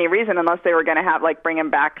can't think of any reason unless they were going to have bring him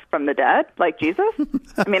back from the dead, like Jesus.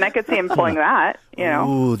 I mean, I could see him pulling that.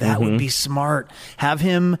 Ooh, that would be smart. Have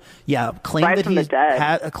him, claim Rise that from the he's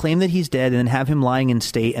dead. claim that he's dead, and then have him lying in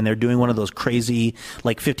state, and they're doing one of those crazy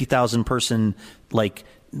 50,000 person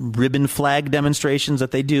ribbon flag demonstrations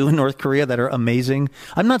that they do in North Korea that are amazing.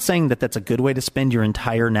 I'm not saying that that's a good way to spend your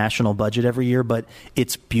entire national budget every year, but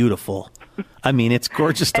it's beautiful. I mean, it's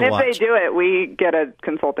gorgeous to watch. And if they do it, we get a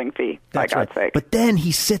consulting fee, for God's sake. But then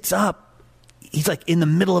he sits up. He's in the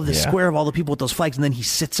middle of the square of all the people with those flags, and then he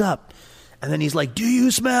sits up. And then he's like, "Do you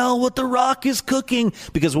smell what The Rock is cooking?"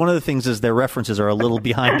 Because one of the things is their references are a little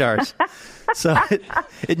behind ours. So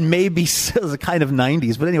it may be kind of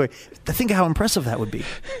 90s. But anyway, think of how impressive that would be.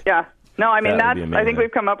 Yeah. No, I mean, That would be I think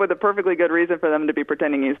we've come up with a perfectly good reason for them to be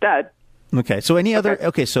pretending he's dead. Okay, so any other?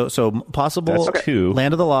 Okay, so possible That's two.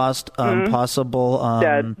 Land of the Lost, possible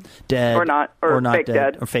dead or not, or not fake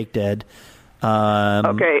dead, or fake dead.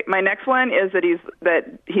 Okay, my next one is that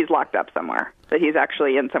he's locked up somewhere, that he's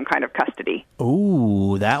actually in some kind of custody.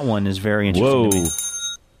 Ooh, that one is very interesting. Whoa. To me.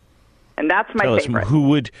 And that's my Tell us, favorite.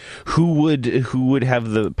 who would have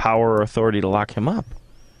the power or authority to lock him up?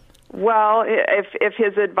 Well, if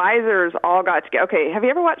his advisors all got together. Okay, have you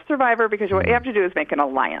ever watched Survivor? Because what you have to do is make an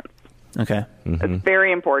alliance. Okay. It's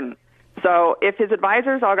very important. So if his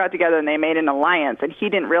advisors all got together and they made an alliance, and he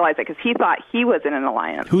didn't realize it because he thought he was in an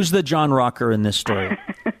alliance. Who's the John Rocker in this story?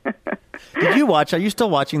 Did you watch? Are you still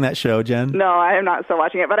watching that show, Jen? No, I am not still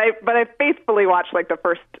watching it, but I faithfully watched the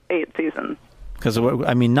first 8 seasons. Because,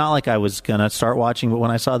 I mean, not like I was going to start watching, but when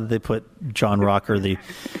I saw that they put John Rocker, the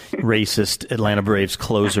racist Atlanta Braves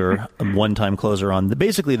closer, one-time closer on,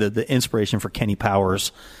 basically the inspiration for Kenny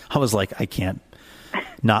Powers, I was like, I can't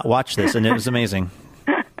not watch this, and it was amazing.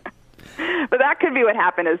 But that could be what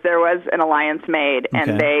happened, is there was an alliance made,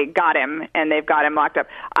 and they got him, and they've got him locked up.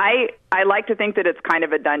 I like to think that it's kind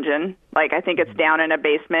of a dungeon. I think it's down in a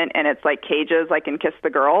basement, and it's like cages, like in Kiss the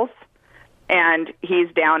Girls. And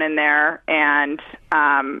he's down in there, and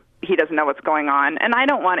he doesn't know what's going on. And I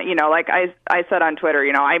don't want to, I said on Twitter,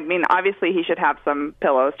 I mean, obviously he should have some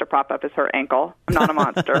pillows to prop up his hurt ankle. I'm not a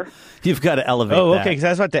monster. You've got to elevate that. Okay, because I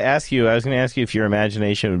was about to ask you. I was going to ask you if your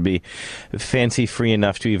imagination would be fancy-free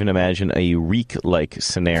enough to even imagine a Reek-like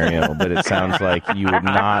scenario, but it sounds like you would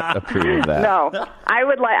not approve of that. No, I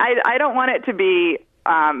would I don't want it to be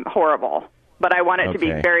horrible, but I want it to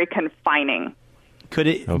be very confining.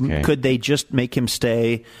 Could they just make him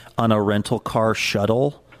stay on a rental car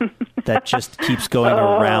shuttle that just keeps going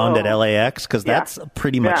around at LAX? Because that's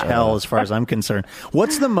pretty much hell as far as I'm concerned.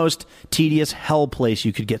 What's the most tedious hell place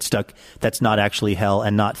you could get stuck that's not actually hell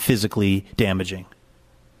and not physically damaging?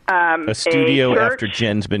 A studio after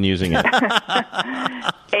Jen's been using it.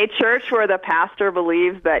 A church where the pastor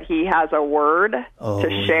believes that he has a word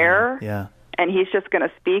to share, and he's just going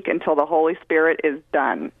to speak until the Holy Spirit is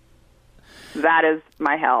done. That is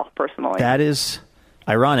my hell, personally. That is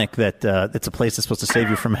ironic that it's a place that's supposed to save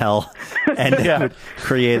you from hell, and it would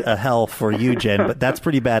create a hell for you, Jen. But that's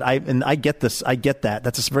pretty bad. I get this. I get that.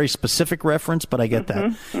 That's a very specific reference, but I get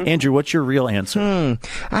that. Andrew, what's your real answer?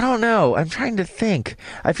 I don't know. I'm trying to think.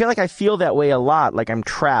 I feel like I feel that way a lot. Like I'm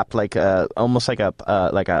trapped. Like almost like a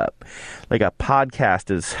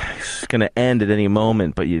podcast is going to end at any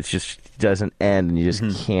moment, but it just doesn't end, and you just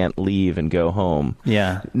can't leave and go home.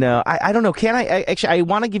 Yeah. No, I don't know. Can I actually? I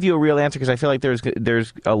want to give you a real answer because I feel like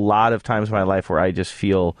there's a lot of times in my life where I just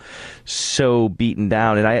feel so beaten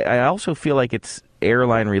down, and I also feel like it's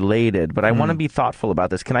airline related, but I want to be thoughtful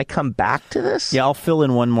about this. Can I come back to this? Yeah, I'll fill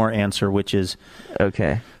in one more answer, which is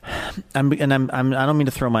okay. I don't mean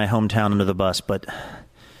to throw my hometown under the bus, but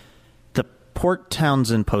the Port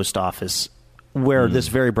Townsend post office, where this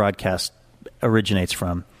very broadcast originates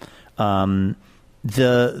from,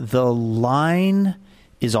 the line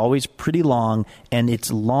is always pretty long, and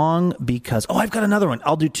it's long because I've got another one.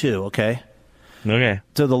 I'll do two. Okay.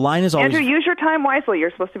 So the line is always. Andrew, use your time wisely.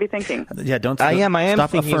 You're supposed to be thinking. Yeah, don't. I am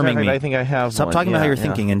Stop thinking. affirming me. I think I have. Stop talking about how you're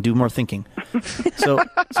thinking and do more thinking. So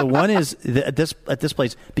one is at this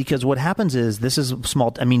place, because what happens is this is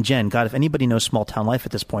small. I mean, Jen, God, if anybody knows small town life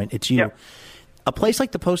at this point, it's you. Yep. A place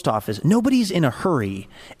like the post office, nobody's in a hurry.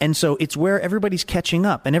 And so it's where everybody's catching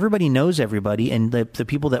up, and everybody knows everybody. And the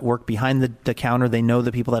people that work behind the counter, they know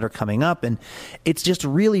the people that are coming up. And it's just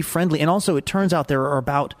really friendly. And also, it turns out there are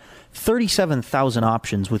about 37,000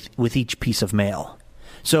 options with each piece of mail.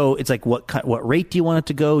 So it's like, what rate do you want it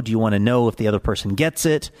to go? Do you want to know if the other person gets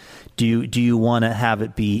it? Do you want to have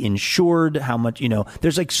it be insured? How much,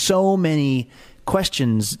 there's like so many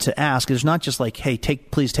questions to ask. It's not just like, hey,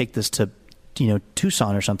 please take this to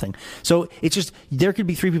Tucson or something. So it's just, there could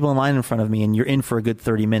be 3 people in line in front of me and you're in for a good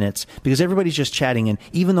 30 minutes because everybody's just chatting. And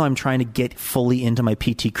even though I'm trying to get fully into my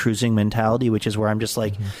PT cruising mentality, which is where I'm just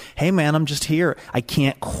like, hey man, I'm just here, I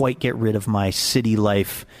can't quite get rid of my city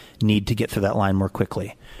life need to get through that line more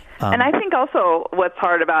quickly. And I think also what's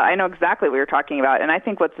hard about, I know exactly what you're talking about, and I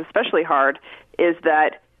think what's especially hard is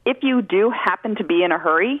that if you do happen to be in a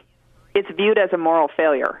hurry, it's viewed as a moral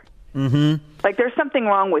failure. Mm-hmm. Like there's something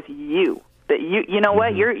wrong with you. That you know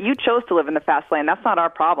what, you chose to live in the fast lane. That's not our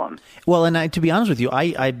problem. Well, and to be honest with you,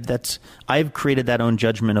 I've created that own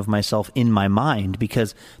judgment of myself in my mind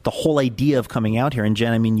because the whole idea of coming out here, and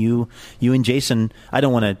Jen, I mean, you and Jason, I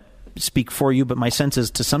don't want to speak for you, but my sense is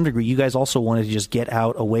to some degree you guys also wanted to just get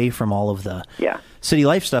out away from all of the city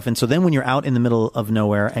life stuff. And so then when you're out in the middle of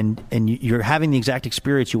nowhere and you're having the exact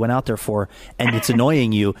experience you went out there for and it's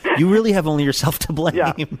annoying you really have only yourself to blame.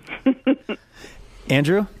 Yeah.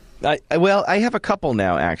 Andrew? I have a couple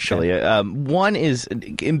now, actually. Okay. One is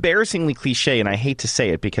embarrassingly cliche, and I hate to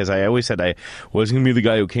say it because I always said I was going to be the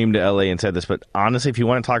guy who came to LA and said this. But honestly, if you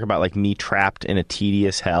want to talk about like me trapped in a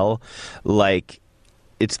tedious hell, like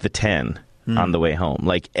it's the 10 on the way home,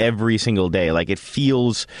 like every single day. Like it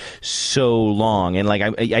feels so long, and like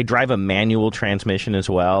I drive a manual transmission as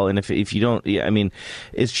well. And if you don't, I mean,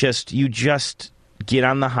 it's just you just get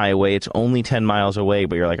on the highway. It's only 10 miles away,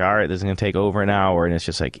 but you're like, all right, this is going to take over an hour, and it's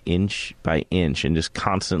just like inch by inch and just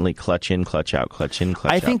constantly clutch in, clutch out, clutch in,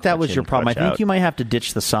 clutch out. I think that was your problem. I think you might have to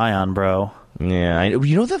ditch the Scion, bro. Yeah.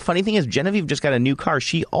 You know, the funny thing is Genevieve just got a new car.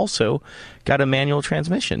 She also got a manual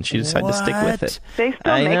transmission. She decided to stick with it. They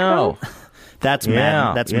still make them? That's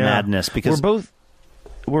madness because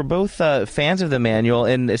we're both fans of the manual,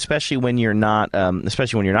 and especially when you're not in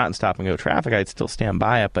stop and go traffic, I'd still stand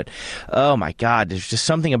by it. But oh my God, there's just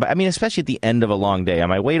something about. I mean, especially at the end of a long day, on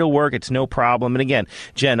my way to work, it's no problem. And again,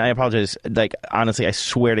 Jen, I apologize. Like honestly, I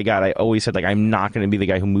swear to God, I always said like I'm not going to be the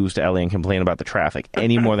guy who moves to LA and complain about the traffic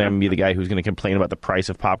any more than I'm going to be the guy who's going to complain about the price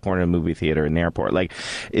of popcorn in a movie theater in an airport. Like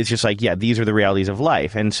it's just like these are the realities of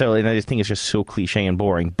life, and I just think it's just so cliche and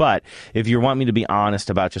boring. But if you want me to be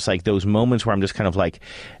honest about just like those moments where I'm just kind of like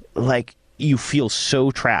you feel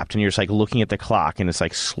so trapped and you're just like looking at the clock and it's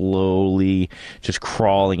like slowly just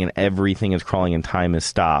crawling and everything is crawling and time is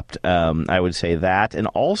stopped. I would say that. And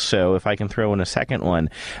also, if I can throw in a second one,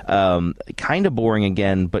 kind of boring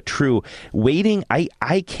again, but true. Waiting,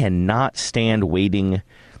 I cannot stand waiting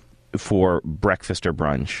for breakfast or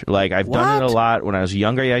brunch. Like I've done it a lot when I was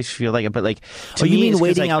younger. I used to feel like it, but like to me, you mean it's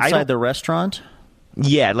waiting like, outside the restaurant?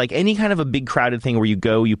 Yeah, like any kind of a big crowded thing where you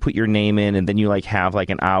go, you put your name in, and then you like have like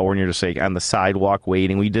an hour and you're just like on the sidewalk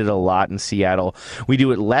waiting. We did it a lot in Seattle. We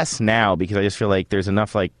do it less now because I just feel like there's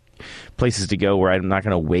enough like places to go where I'm not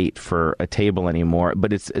going to wait for a table anymore.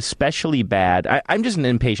 But it's especially bad. I'm just an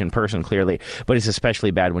impatient person, clearly, but it's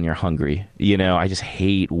especially bad when you're hungry. You know, I just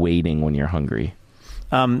hate waiting when you're hungry.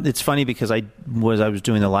 It's funny because I was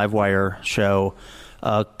doing the Livewire show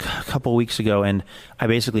a couple weeks ago, and I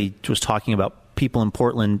basically was talking about people in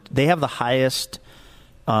Portland. They have the highest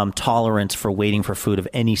tolerance for waiting for food of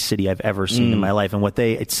any city I've ever seen in my life. And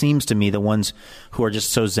it seems to me, the ones who are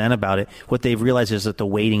just so zen about it, what they've realized is that the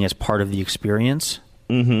waiting is part of the experience.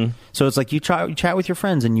 Mm-hmm. So it's like you chat with your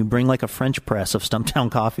friends and you bring like a French press of Stumptown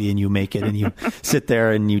coffee and you make it and you sit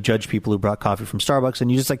there and you judge people who brought coffee from Starbucks and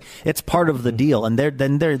you just like, it's part of the deal. And they're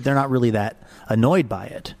not really that annoyed by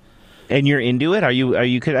it. And you're into it? Are you?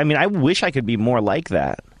 I mean, I wish I could be more like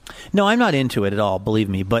that. No, I'm not into it at all, believe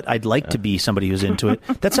me, but I'd like to be somebody who's into it.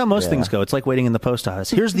 That's how most things go. It's like waiting in the post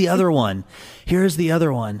office. Here's the other one.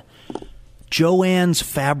 Joann's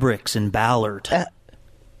Fabrics in Ballard.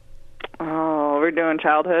 Oh, we're doing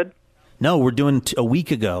childhood? No, we're doing a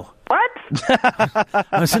week ago. What?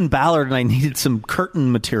 I was in Ballard and I needed some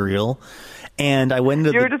curtain material, and I went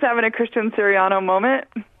into You were just having a Christian Siriano moment?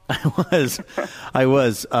 I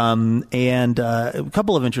was. And a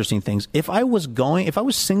couple of interesting things. If I was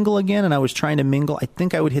single again and I was trying to mingle, I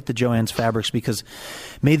think I would hit the Joann's Fabrics because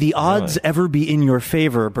may the odds ever be in your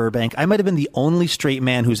favor, Burbank. I might have been the only straight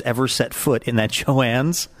man who's ever set foot in that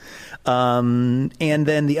Joann's. And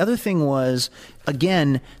then the other thing was,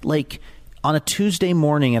 again, like on a Tuesday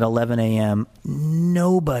morning at 11 a.m.,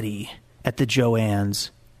 nobody at the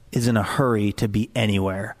Joann's is in a hurry to be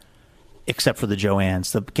anywhere. Except for the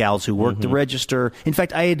Joann's, the gals who work the register. In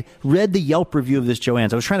fact, I had read the Yelp review of this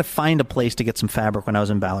Joann's. I was trying to find a place to get some fabric when I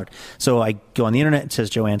was in Ballard. So I go on the internet, it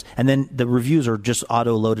says Joann's, and then the reviews are just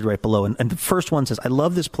auto-loaded right below. And the first one says, I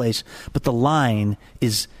love this place, but the line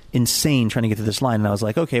is insane trying to get to this line. And I was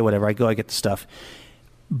like, okay, whatever. I get the stuff.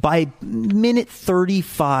 By minute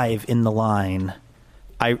 35 in the line,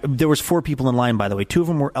 There was 4 people in line, by the way. 2 of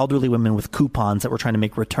them were elderly women with coupons that were trying to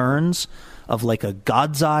make returns of like a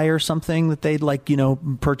God's Eye or something that they'd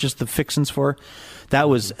purchased the fixins for. That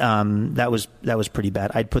was pretty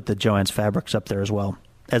bad. I'd put the Joann's Fabrics up there as well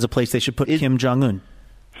as a place they should put Kim Jong-un.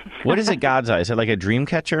 What is a God's Eye? Is it like a dream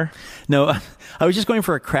catcher? No, I was just going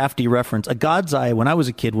for a crafty reference. A God's Eye, when I was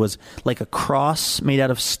a kid, was like a cross made out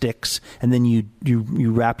of sticks, and then you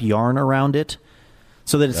wrap yarn around it,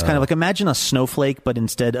 so that it's kind of like, imagine a snowflake, but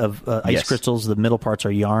instead of ice crystals, the middle parts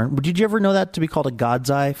are yarn. Did you ever know that to be called a God's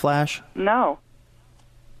Eye, Flash? No.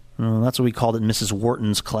 Oh, that's what we called it in Mrs.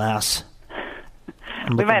 Wharton's class.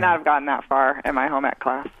 We might not have gotten that far in my home ec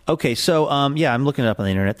class. Okay, so I'm looking it up on the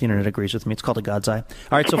internet. The internet agrees with me. It's called a God's Eye.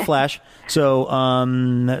 All right, so Flash. So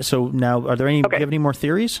now, are there any? Do you have any more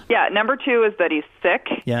theories? Yeah, number 2 is that he's sick,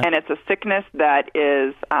 and it's a sickness that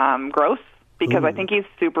is gross because I think he's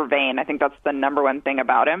super vain. I think that's the number one thing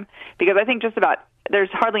about him, because I think there's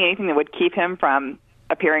hardly anything that would keep him from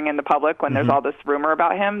appearing in the public when there's all this rumor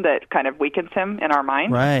about him that kind of weakens him in our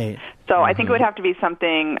mind. Right. So I think it would have to be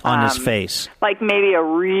something on his face, like maybe a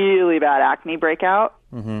really bad acne breakout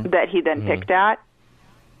that he then picked at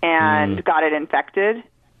and got it infected.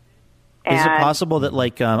 Is it possible that,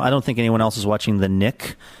 I don't think anyone else is watching The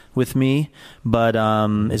Nick with me, but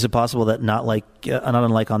is it possible that not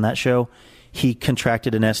unlike on that show, he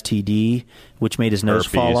contracted an STD, which made his nose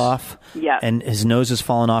fall off. Yeah. And his nose has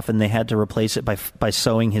fallen off, and they had to replace it by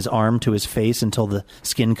sewing his arm to his face until the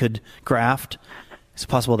skin could graft. Is it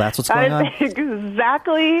possible that's what's going on?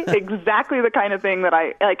 Exactly the kind of thing that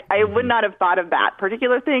I would not have thought of that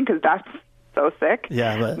particular thing, because that's so sick.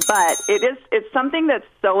 Yeah, but it's something that's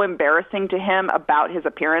so embarrassing to him about his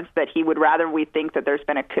appearance that he would rather we think that there's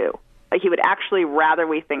been a coup. Like, he would actually rather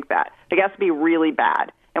we think that. It has to be really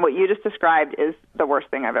bad. And what you just described is the worst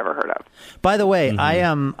thing I've ever heard of. By the way,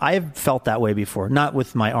 I've felt that way before, not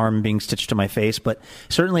with my arm being stitched to my face, but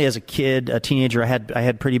certainly as a kid, a teenager, I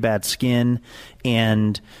had pretty bad skin,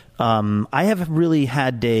 and I have really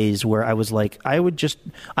had days where I was like,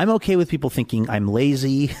 I'm okay with people thinking I'm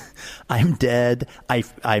lazy, I'm dead,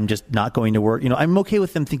 I'm just not going to work. I'm okay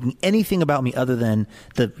with them thinking anything about me other than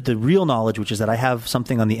the real knowledge, which is that I have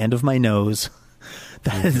something on the end of my nose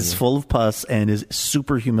that is full of pus and is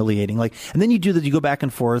super humiliating. And then you go back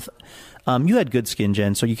and forth. You had good skin,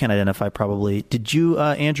 Jen, so you can identify probably. Did you,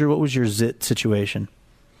 Andrew? What was your zit situation?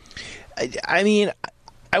 I mean,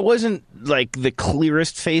 I wasn't like the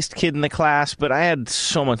clearest faced kid in the class, but I had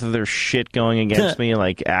so much other shit going against me.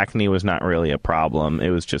 Like, acne was not really a problem. It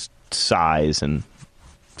was just size.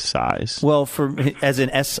 Well, as in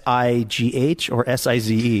SIGH or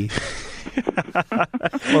SIZE?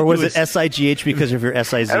 Or was it SIGH because of your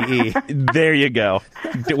SIZE? There you go.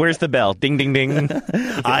 Where's the bell? Ding, ding, ding.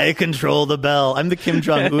 I control the bell. I'm the Kim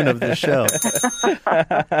Jong-un of this show.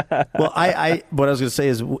 Well, what I was going to say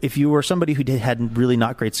is, if you were somebody who had really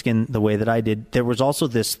not great skin the way that I did, there was also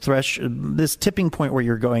this this tipping point where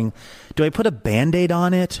you're going, do I put a Band-Aid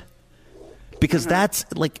on it? Because that's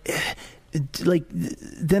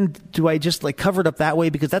then do I just cover it up that way,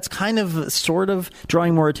 because that's kind of sort of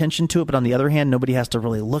drawing more attention to it, but on the other hand, nobody has to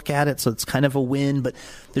really look at it, so it's kind of a win. But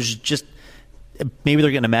there's just, maybe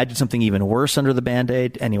they're going to imagine something even worse under the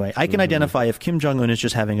Band-Aid. Anyway, I can identify if Kim Jong-un is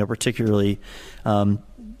just having a particularly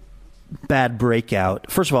bad breakout.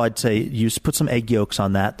 First of all, I'd say you put some egg yolks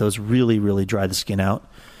on that. Those really, really dry the skin out.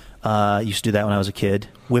 I used to do that when I was a kid.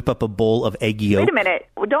 Whip up a bowl of egg yolk. Wait a minute.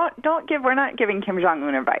 We're not giving Kim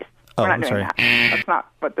Jong-un advice. We're not doing that. That's not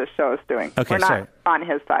what this show is doing. Okay, we're not on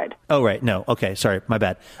his side. Oh, right. No. Okay, sorry. My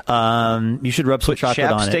bad. You should rub some chocolate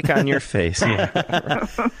on it. Put chapstick on your face. Yeah.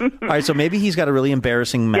 All right, so maybe he's got a really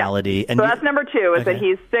embarrassing malady. Yeah. So that's number 2, is that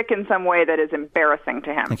he's sick in some way that is embarrassing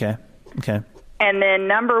to him. Okay. And then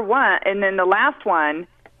the last one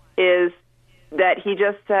is that he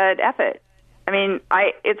just said, F it. I mean,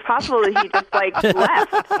 it's possible that he just,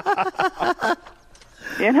 left.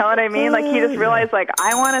 You know what I mean? He just realized,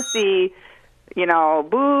 I want to see,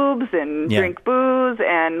 boobs and drink booze,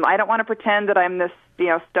 and I don't want to pretend that I'm this,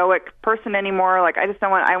 stoic person anymore. I just don't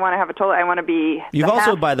want. I want to have I want to be. You've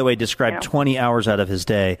also, by the way, described 20 hours out of his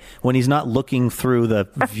day when he's not looking through the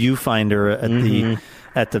viewfinder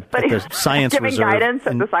at the science giving reserve guidance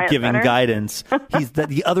at the science giving center. Guidance.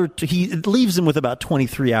 He leaves him with about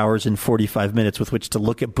 23 hours and 45 minutes with which to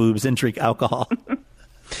look at boobs and drink alcohol.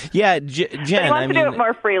 Yeah, Jen. But he wants to do it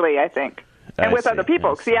more freely, I think, and with other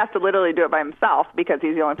people, because he has to literally do it by himself because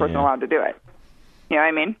he's the only person allowed to do it. You know what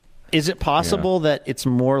I mean? Is it possible that it's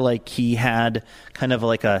more like he had kind of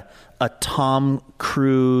like a Tom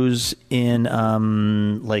Cruise in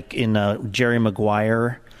Jerry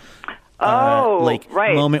Maguire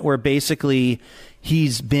right. moment where basically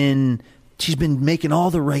she's been making all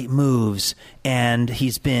the right moves, and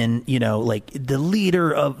he's been, like the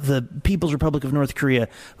leader of the People's Republic of North Korea,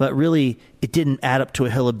 but really it didn't add up to a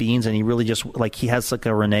hill of beans, and he really just, like, he has like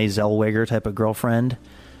a Renee Zellweger type of girlfriend.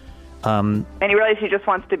 And he realized he just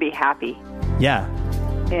wants to be happy. Yeah.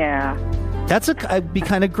 Yeah. That'd be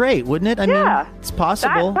kind of great, wouldn't it? I mean, it's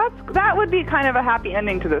possible. That would be kind of a happy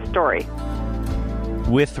ending to this story.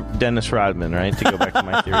 With Dennis Rodman, right? To go back to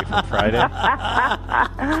my theory from Friday.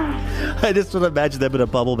 I just want to imagine them in a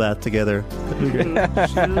bubble bath together. You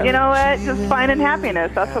know what? Just finding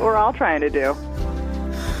happiness. That's what we're all trying to do.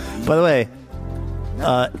 By the way,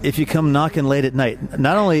 if you come knocking late at night,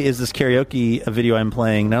 not only is this karaoke video I'm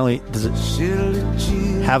playing, not only does it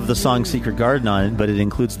have the song Secret Garden on it, but it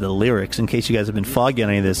includes the lyrics, in case you guys have been foggy on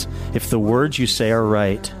any of this. If the words you say are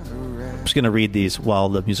right, I'm just going to read these while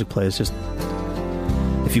the music plays. Just,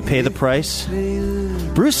 if you pay the price.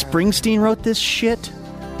 Bruce Springsteen wrote this shit.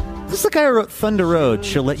 This is the guy who wrote Thunder Road.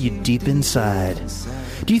 She'll let you deep inside.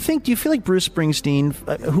 Do you feel like Bruce Springsteen,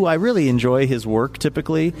 who I really enjoy his work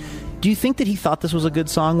typically, do you think that he thought this was a good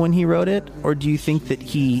song when he wrote it? Or do you think that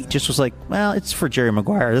he just was like, well, it's for Jerry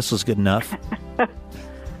Maguire, this was good enough?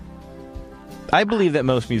 I believe that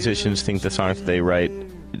most musicians think the songs that they write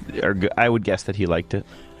are good. I would guess that he liked it.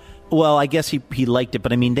 Well, I guess he liked it,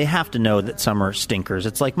 but I mean, they have to know that some are stinkers.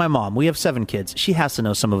 It's like my mom. We have 7 kids. She has to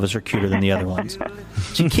know some of us are cuter than the other ones.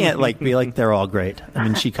 She can't be like, they're all great. I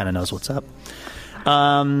mean, she kind of knows what's up.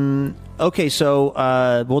 Okay, so,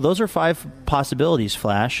 well, those are 5 possibilities,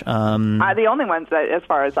 Flash. The only ones that, as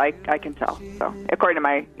far as I can tell. So, according to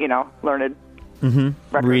my, learned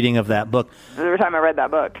reading of that book. Every time I read that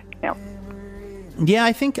book, Yeah,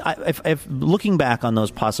 I think, if looking back on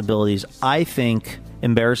those possibilities, I think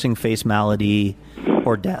embarrassing face malady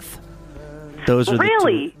or death. Those are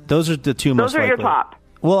those are the two most likely. Those are your top.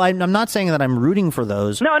 Well, I'm not saying that I'm rooting for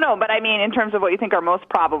those. No, but I mean in terms of what you think are most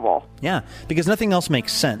probable. Yeah, because nothing else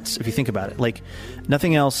makes sense if you think about it. Like,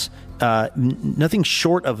 nothing else, nothing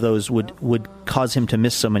short of those would cause him to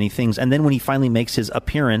miss so many things. And then when he finally makes his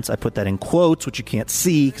appearance, I put that in quotes, which you can't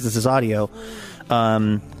see because this is audio.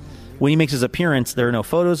 When he makes his appearance, there are no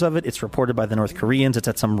photos of it. It's reported by the North Koreans. It's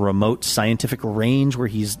at some remote scientific range where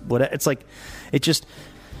it's like, it just,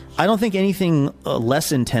 I don't think anything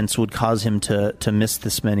less intense would cause him to miss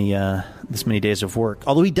this many days of work.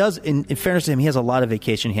 Although he does, in fairness to him, he has a lot of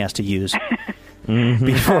vacation he has to use.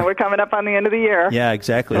 We're coming up on the end of the year. Yeah,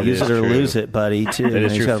 exactly. Use it or lose it, buddy. Too. It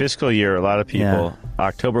is your fiscal year. A lot of people. Yeah.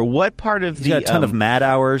 October. What part of he's got a ton of mad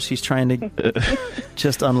hours. He's trying to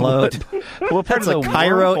just unload. What part That's of a the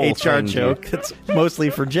Cairo HR thing, joke. That's mostly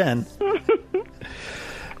for Jen.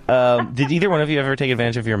 Did either one of you ever take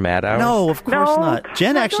advantage of your mad hours? No, of course not.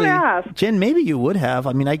 Jen actually. Jen, maybe you would have.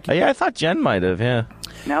 I mean, I thought Jen might have. Yeah.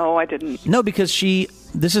 No, I didn't. No, because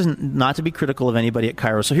this is not to be critical of anybody at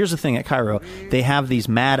Cairo. So here's the thing at Cairo. They have these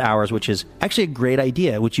mad hours, which is actually a great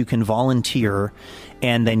idea, which you can volunteer,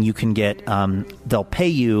 and then you can get, they'll pay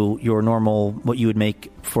you your normal, what you would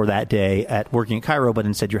make for that day at working at Cairo, but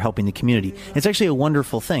instead you're helping the community. It's actually a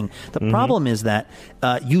wonderful thing. The problem is that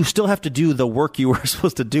you still have to do the work you were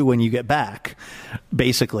supposed to do when you get back,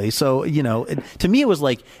 basically. So, to me it was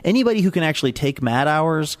like anybody who can actually take mad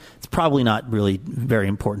hours, it's probably not really very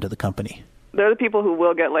important to the company. They're the people who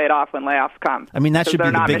will get laid off when layoffs come. I mean, that should be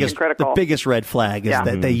the biggest red flag is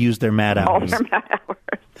that they use their mad hours. All their mad hours.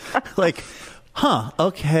 Like,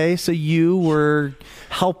 okay, so you were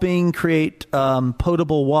helping create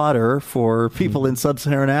potable water for people in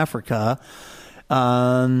sub-Saharan Africa.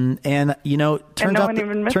 And, turns out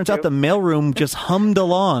the mailroom just hummed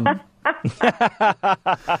along.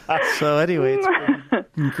 So anyway, it's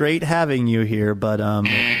been great having you here, but...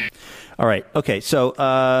 All right. Okay. So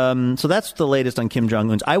that's the latest on Kim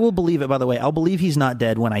Jong-un's. I will believe it, by the way. I'll believe he's not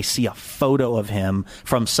dead when I see a photo of him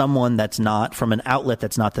from someone from an outlet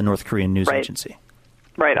that's not the North Korean news agency.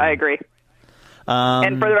 Right. I agree.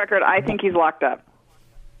 And for the record, I think he's locked up.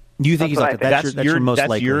 You think he's locked up? That's your most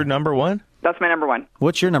likely. That's your number one? That's my number one.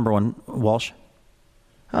 What's your number one, Walsh?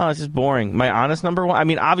 Oh, it's just boring. My honest number one? I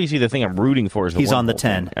mean, obviously the thing I'm rooting for is the he's on the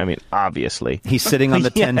 10. Thing. I mean, obviously. He's sitting on the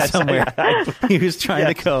 10 somewhere. He was trying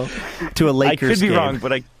to go to a Lakers game. I could be wrong,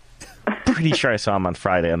 but I'm pretty sure I saw him on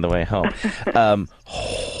Friday on the way home.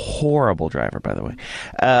 Horrible driver, by the way.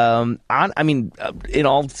 In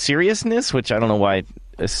all seriousness, which I don't know why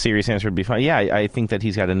a serious answer would be fine. Yeah, I think that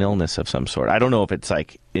he's got an illness of some sort. I don't know if it's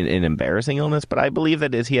like an embarrassing illness, but I believe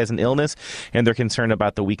that he has an illness, and they're concerned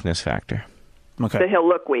about the weakness factor. Okay. That he'll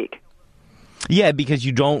look weak. Yeah, because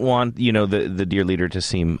you don't want the dear leader to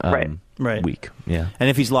seem right. weak. Yeah, and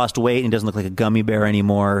if he's lost weight and he doesn't look like a gummy bear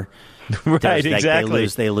anymore, Right, exactly.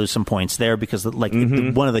 They lose some points there because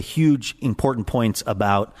one of the huge important points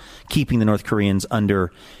about keeping the North Koreans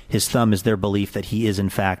under his thumb is their belief that he is in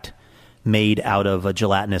fact made out of a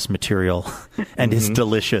gelatinous material and is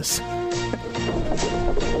delicious.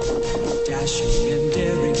 Dashing and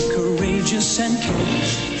daring, courageous and caring,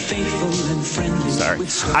 faithful and friendly.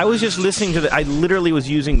 Sorry, I was just listening to I literally was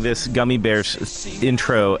using this Gummy Bears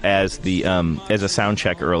intro as the as a sound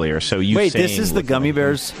check earlier. So you wait, this is the Gummy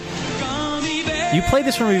Bears. You played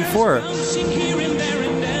this for me before.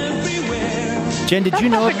 Jen, did you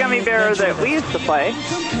know the Gummy Bear that we used to play?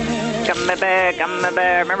 Gummy Bear, Gummy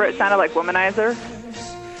Bear. Remember, it sounded like Womanizer.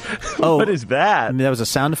 Oh, what is that? I mean, that was a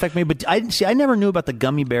sound effect, maybe. But I never knew about the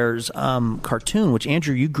Gummy Bears cartoon, which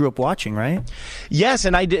Andrew, you grew up watching, right? Yes,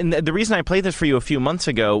 and I did. And the reason I played this for you a few months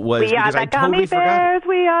ago was because I totally forgot.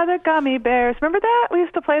 We are the Gummy Bears. Remember that? We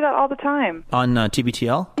used to play that all the time on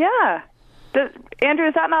TBTL. Yeah, Andrew,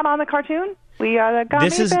 is that not on the cartoon? We are the Gummy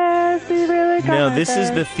Bears. We really No, this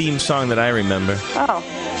is the theme song that I remember. Oh.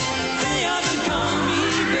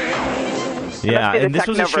 Yeah, and this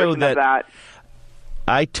was a show that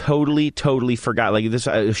I totally forgot. Like, this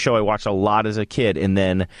a show I watched a lot as a kid and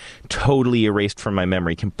then totally erased from my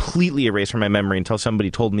memory, completely erased from my memory until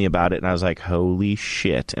somebody told me about it, and I was like, holy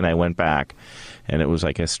shit. And I went back, and it was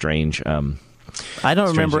like a strange... I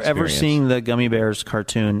don't remember ever seeing the Gummy Bears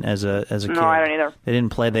cartoon as a kid. No, I don't either. They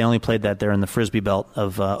didn't play. They only played that there in the Frisbee Belt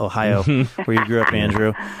of Ohio, where you grew up,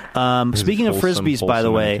 Andrew. Speaking of Frisbees, by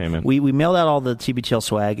the way, we mailed out all the TBTL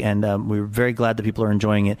swag, and we were very glad that people are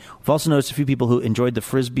enjoying it. We've also noticed a few people who enjoyed the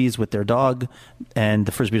Frisbees with their dog, and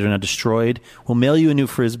the Frisbees are now destroyed. We'll mail you a new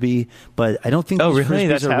Frisbee, but I don't think these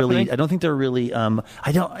Frisbees are really. I don't think they're really.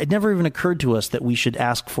 It never even occurred to us that we should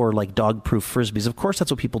ask for like dog-proof Frisbees. Of course,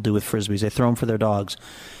 that's what people do with Frisbees. They throw them for their dogs.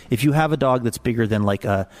 If you have a dog that's bigger than like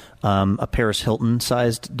a Paris Hilton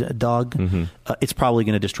sized dog, it's probably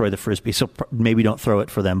going to destroy the Frisbee. So maybe don't throw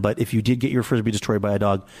it for them. But if you did get your Frisbee destroyed by a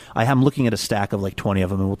dog, I am looking at a stack of like 20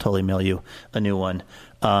 of them, and we'll totally mail you a new one.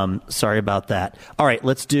 Sorry about that. All right,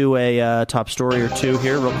 let's do a top story or two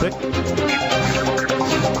here real quick.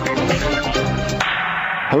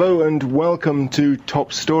 Hello and welcome to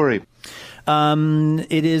Top Story.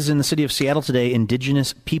 It is in the city of Seattle today,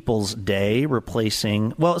 Indigenous Peoples Day,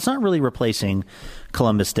 replacing... Well, it's not really replacing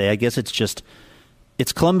Columbus Day. I guess it's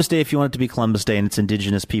Columbus Day if you want it to be Columbus Day, and it's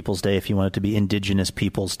Indigenous Peoples Day if you want it to be Indigenous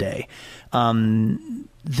Peoples Day.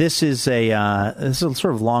 This is a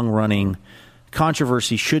sort of long-running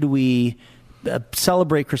controversy. Should we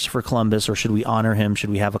celebrate Christopher Columbus, or should we honor him? Should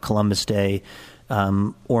we have a Columbus Day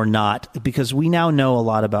or not? Because we now know a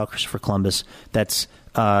lot about Christopher Columbus that's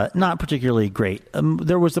not particularly great.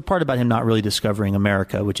 There was the part about him not really discovering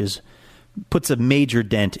America, which puts a major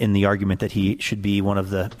dent in the argument that he should be one of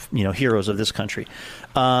the heroes of this country.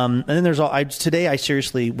 And then there's today I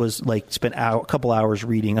seriously was spent a couple hours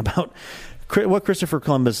reading about what Christopher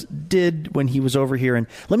Columbus did when he was over here. And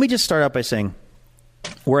let me just start out by saying,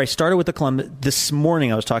 where I started with the Columbus this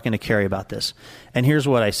morning, I was talking to Carrie about this, and here's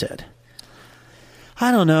what I said.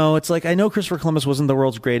 I don't know. It's like, I know Christopher Columbus wasn't the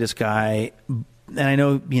world's greatest guy, and I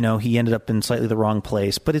know, he ended up in slightly the wrong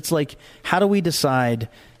place, but it's like, how do we decide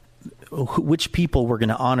which people we're going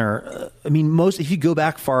to honor? I mean, if you go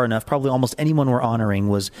back far enough, probably almost anyone we're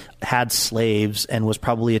honoring had slaves and was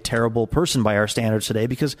probably a terrible person by our standards today,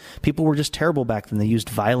 because people were just terrible back then. They used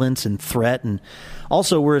violence and threat, and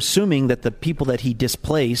also we're assuming that the people that he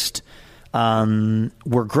displaced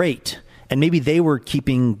were great. And maybe they were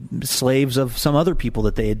keeping slaves of some other people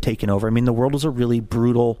that they had taken over. I mean, the world was a really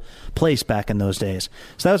brutal place back in those days.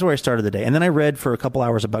 So that was where I started the day. And then I read for a couple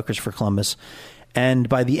hours about Christopher Columbus. And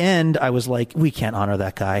by the end, I was like, we can't honor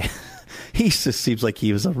that guy. He just seems like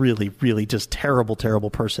he was a really, really just terrible, terrible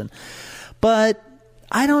person. But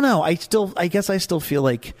I don't know. I guess I still feel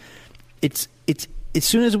like it's as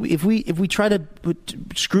soon as if we try to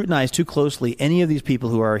scrutinize too closely any of these people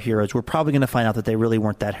who are our heroes, we're probably going to find out that they really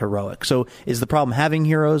weren't that heroic. So is the problem having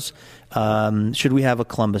heroes? Should we have a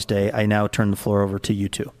Columbus Day? I now turn the floor over to you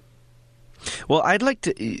two. Well, I'd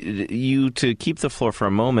like you to keep the floor for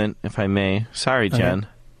a moment, if I may. Sorry, Jen.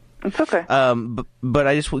 It's okay.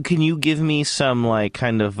 But can you give me some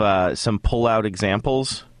some pull-out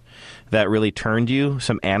examples that really turned you?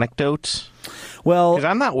 Some anecdotes? Well, because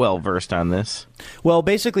I'm not well versed on this. Well,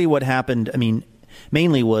 basically what happened,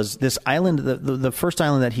 mainly was this island, the first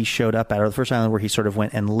island that he showed up at, or the first island where he sort of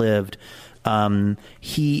went and lived,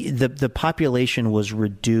 the population was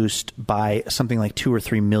reduced by something like 2 or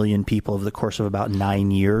 3 million people over the course of about 9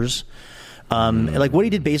 years. What he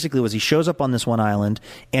did basically was he shows up on this one island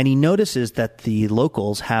and he notices that the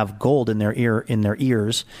locals have gold in their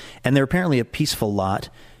ears, and they're apparently a peaceful lot.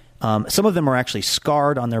 Some of them are actually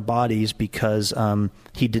scarred on their bodies because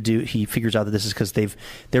he figures out that this is because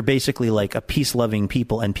they're basically like a peace-loving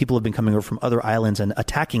people, and people have been coming over from other islands and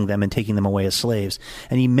attacking them and taking them away as slaves.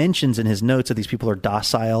 And he mentions in his notes that these people are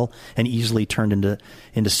docile and easily turned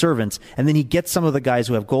into servants. And then he gets some of the guys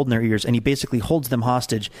who have gold in their ears, and he basically holds them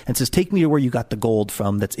hostage and says, "Take me to where you got the gold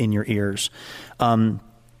from that's in your ears."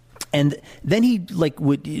 And then he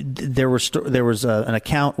there was an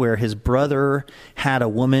account where his brother had a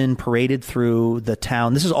woman paraded through the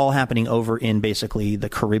town. This is all happening over in basically the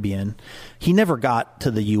Caribbean. He never got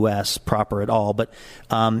to the U.S. proper at all, but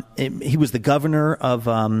he was the governor of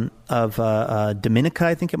Dominica,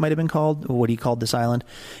 I think it might have been called, what he called this island.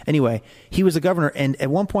 Anyway, he was the governor, and at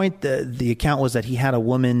one point the account was that he had a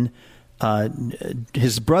woman.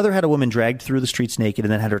 His brother had a woman dragged through the streets naked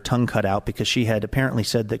and then had her tongue cut out because she had apparently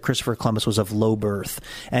said that Christopher Columbus was of low birth.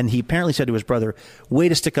 And he apparently said to his brother, "Way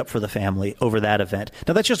to stick up for the family" over that event.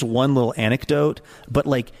 Now, that's just one little anecdote, but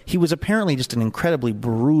he was apparently just an incredibly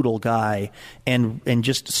brutal guy and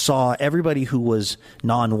just saw everybody who was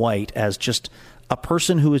non-white as just a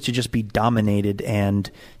person who was to just be dominated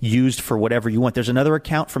and used for whatever you want. There's another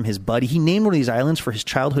account from his buddy. He named one of these islands for his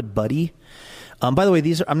childhood buddy. By the way,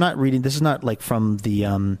 I'm not reading. This is not from the.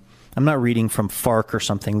 I'm not reading from FARC or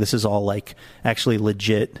something. This is all actually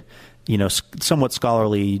legit, somewhat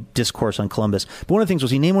scholarly discourse on Columbus. But one of the things was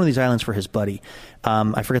he named one of these islands for his buddy.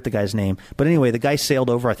 I forget the guy's name, but anyway, the guy sailed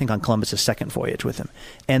over, I think, on Columbus's second voyage with him,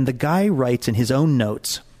 and the guy writes in his own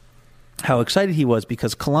notes how excited he was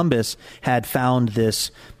because Columbus had found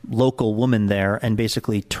this local woman there and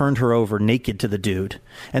basically turned her over naked to the dude.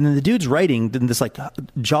 And then the dude's writing this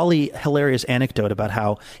jolly, hilarious anecdote about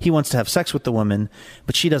how he wants to have sex with the woman,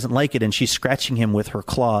 but she doesn't like it and she's scratching him with her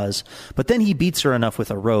claws. But then he beats her enough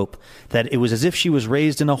with a rope that it was as if she was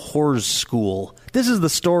raised in a whore's school. This is the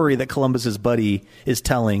story that Columbus's buddy is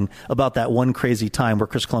telling about that one crazy time where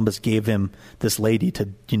Chris Columbus gave him this lady to,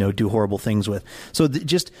 do horrible things with. So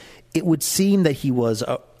it would seem that he was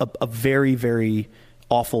a very, very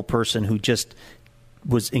awful person who just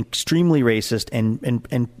was extremely racist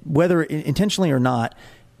and whether intentionally or not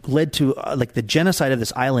led to the genocide of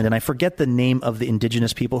this island. And I forget the name of the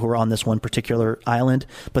indigenous people who were on this one particular island.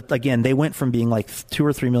 But again, they went from being 2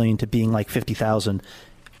 or 3 million to being 50,000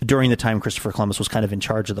 during the time Christopher Columbus was kind of in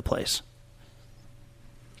charge of the place.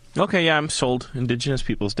 Okay, yeah, I'm sold. Indigenous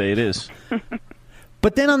Peoples Day it is.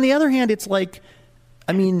 But then on the other hand, it's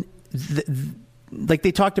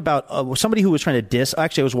they talked about somebody who was trying to diss.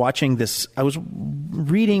 Actually, I was watching this. I was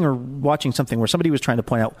reading or watching something where somebody was trying to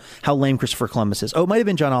point out how lame Christopher Columbus is. Oh, it might have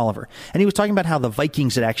been John Oliver. And he was talking about how the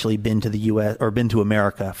Vikings had actually been to the U.S. or been to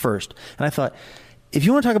America first. And I thought, if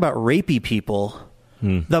you want to talk about rapey people,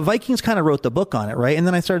 the Vikings kind of wrote the book on it, right? And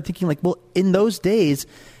then I started thinking, in those days,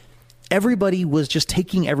 everybody was just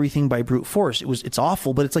taking everything by brute force. It's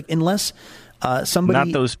awful, but it's unless somebody,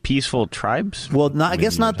 not those peaceful tribes. Well, I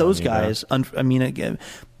guess not those guys. Again,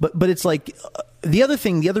 but it's the other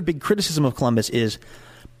thing. The other big criticism of Columbus is,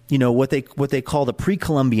 what they call the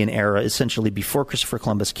pre-Columbian era, essentially before Christopher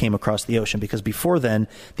Columbus came across the ocean. Because before then,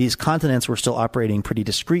 these continents were still operating pretty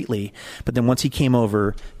discreetly. But then once he came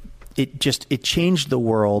over, it changed the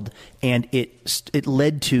world, and it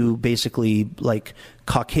led to basically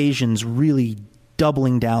Caucasians really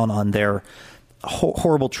doubling down on their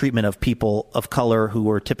horrible treatment of people of color who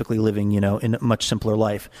were typically living, in a much simpler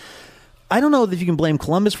life. I don't know if you can blame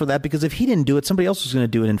Columbus for that, because if he didn't do it, somebody else was going to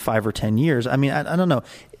do it in 5 or 10 years. I don't know.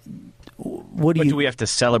 Do we have to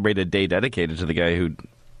celebrate a day dedicated to the guy who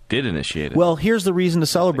did initiate it? Well, here's the reason to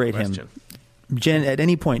celebrate him. Jen, at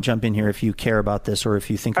any point, jump in here if you care about this or if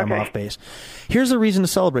you think I'm off base. Here's the reason to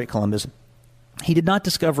celebrate Columbus. He did not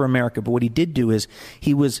discover America, but what he did do is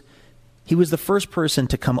he was the first person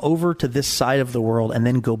to come over to this side of the world and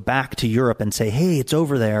then go back to Europe and say, hey, it's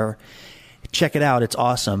over there. Check it out. It's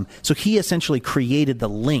awesome. So he essentially created the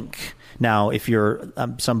link. Now, if you're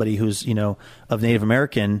somebody who's, of Native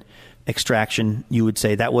American extraction, you would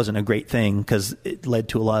say that wasn't a great thing because it led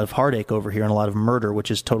to a lot of heartache over here and a lot of murder, which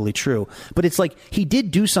is totally true. But it's he did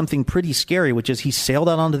do something pretty scary, which is he sailed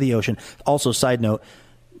out onto the ocean. Also, side note,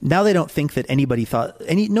 now they don't think that anybody thought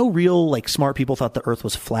no real smart people thought the Earth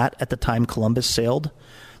was flat at the time Columbus sailed.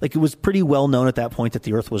 It was pretty well known at that point that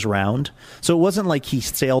the Earth was round. So it wasn't like he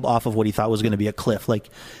sailed off of what he thought was going to be a cliff.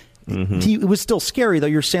 It was still scary, though.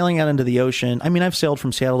 You're sailing out into the ocean. I mean, I've sailed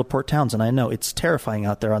from Seattle to Port Townsend. I know it's terrifying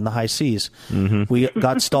out there on the high seas. We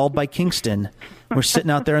got stalled by Kingston. We're sitting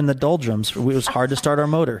out there in the doldrums. It was hard to start our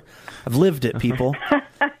motor. I've lived it, people.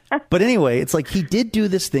 But anyway, it's he did do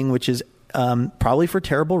this thing, which is probably for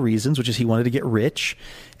terrible reasons, which is he wanted to get rich.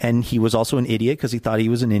 And he was also an idiot because he thought he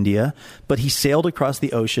was in India. But he sailed across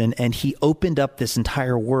the ocean and he opened up this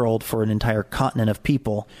entire world for an entire continent of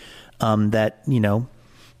people that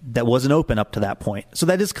wasn't open up to that point. So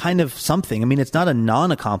that is kind of something. I mean, it's not a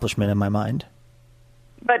non-accomplishment in my mind.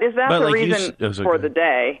 But is that the reason for the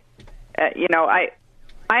day?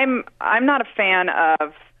 I'm not a fan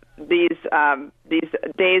of these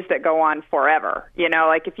days that go on forever.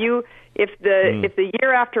 Like if the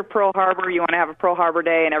year after Pearl Harbor you want to have a Pearl Harbor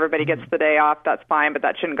Day and everybody gets the day off, that's fine. But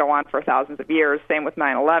that shouldn't go on for thousands of years. Same with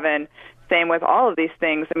 9/11. Same with all of these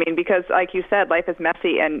things. I mean, because like you said, life is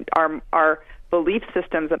messy and our belief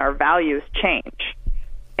systems and our values change.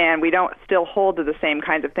 And we don't still hold to the same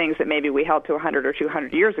kinds of things that maybe we held to 100 or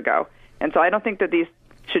 200 years ago. And so I don't think that these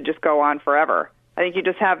should just go on forever. I think you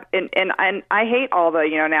just have, and I hate all the,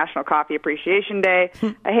 National Coffee Appreciation Day.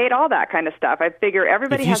 I hate all that kind of stuff. I figure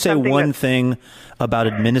everybody has something. If you say one thing about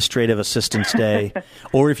Administrative Assistance Day,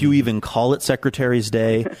 or if you even call it Secretary's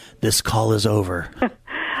Day, this call is over.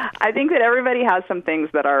 I think that everybody has some things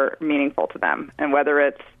that are meaningful to them, and whether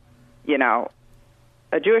it's,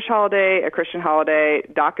 a Jewish holiday, a Christian holiday,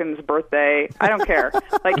 Dawkins' birthday, I don't care.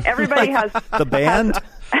 Like everybody has the band.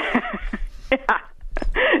 Yeah.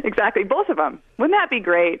 Exactly, both of them. Wouldn't that be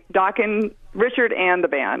great? Dawkins, Richard, and the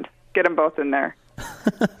band. Get them both in there.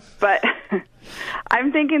 But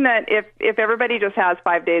I'm thinking that if everybody just has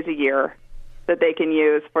 5 days a year that they can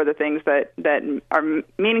use for the things that are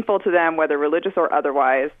meaningful to them, whether religious or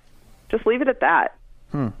otherwise, just leave it at that.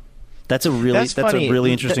 That's a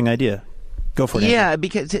really interesting idea. Go for it. Yeah,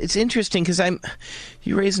 because it's interesting because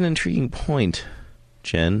you raise an intriguing point,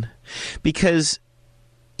 Jen, because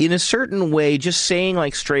in a certain way, just saying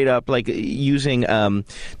like straight up, like using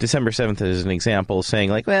December 7th as an example, saying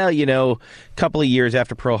like, well, a couple of years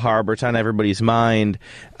after Pearl Harbor, it's on everybody's mind.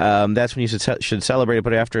 That's when you should celebrate it,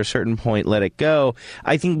 but after a certain point, let it go.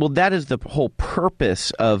 I think, well, that is the whole purpose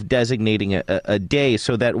of designating a day,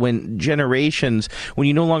 so that when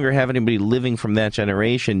you no longer have anybody living from that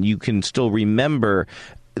generation, you can still remember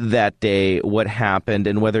that day what happened,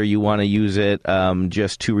 and whether you want to use it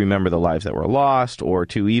just to remember the lives that were lost, or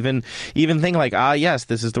to even think like, yes,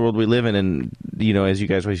 this is the world we live in, and as you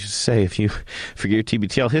guys always say, if you forget your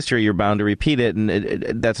TBTL history, you're bound to repeat it,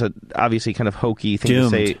 and that's a obviously kind of hokey thing to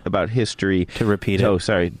say about history, to repeat it. Oh,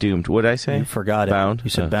 sorry, doomed. What did I say? You forgot it. Bound. You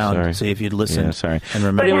said bound. Sorry. See if you'd listen. Yeah, sorry. And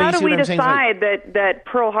remember. But how do we decide that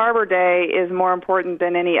Pearl Harbor Day is more important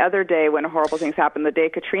than any other day when horrible things happen? The day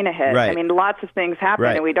Katrina hit. Right. I mean, lots of things happen,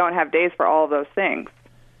 Right. and we don't have days for all of those things.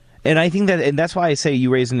 And I think and that's why I say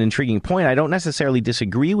you raise an intriguing point. I don't necessarily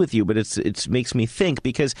disagree with you, but it makes me think,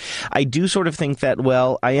 because I do sort of think that,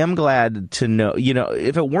 well, I am glad to know,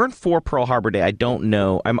 if it weren't for Pearl Harbor Day, I don't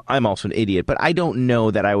know. I'm also an idiot, but I don't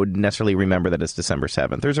know that I would necessarily remember that it's December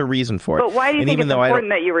 7th. There's a reason for it. But why do you think it's important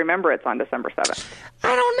that you remember it's on December 7th?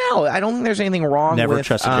 I don't know. I don't think there's anything wrong with... Never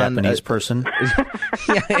trust a Japanese person.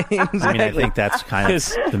 Yeah, exactly. I mean, I think that's kind of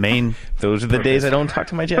the main... Those are the days I don't talk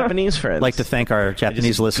to my Japanese friends. I'd like to thank our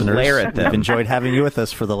Japanese listeners. Glare at them. We've enjoyed having you with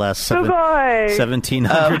us for the last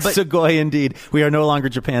 1700. Sugoi, indeed. We are no longer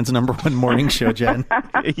Japan's number one morning show, Jen.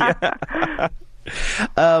 Yeah.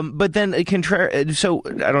 But then, so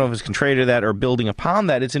I don't know if it's contrary to that or building upon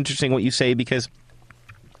that. It's interesting what you say, because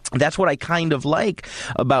that's what I kind of like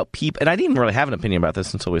about people. And I didn't really have an opinion about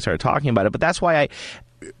this until we started talking about it. But that's why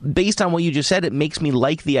based on what you just said, it makes me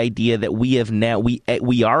like the idea that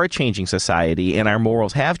we are a changing society and our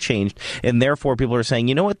morals have changed, and therefore people are saying,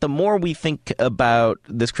 you know what, the more we think about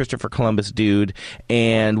this Christopher Columbus dude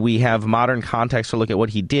and we have modern context to look at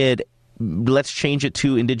what he did, let's change it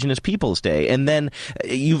to Indigenous Peoples Day. And then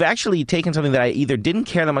you've actually taken something that I either didn't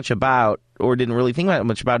care that much about or didn't really think that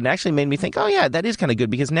much about, and actually made me think, oh yeah, that is kind of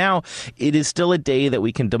good, because now it is still a day that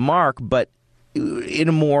we can demark, but in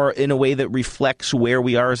a way that reflects where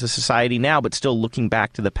we are as a society now, but still looking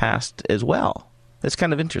back to the past as well. That's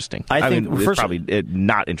kind of interesting. I think mean, it's probably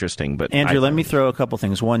not interesting, but Andrew, let me throw a couple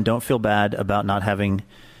things. One, don't feel bad about not having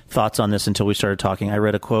thoughts on this until we started talking. I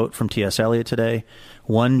read a quote from T.S. Eliot today.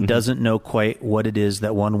 One doesn't know quite what it is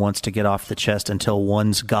that one wants to get off the chest until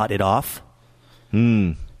one's got it off.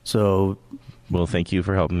 So, well, thank you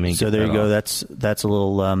for helping me. So there you go. That's a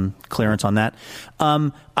little clearance on that.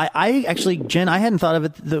 I actually, Jen, I hadn't thought of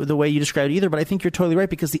it the way you described it either, but I think you're totally right,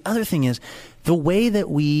 because the other thing is the way that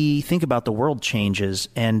we think about the world changes,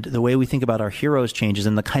 and the way we think about our heroes changes,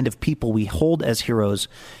 and the kind of people we hold as heroes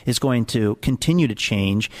is going to continue to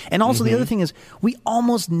change. And also the other thing is we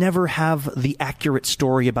almost never have the accurate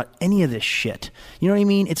story about any of this shit. You know what I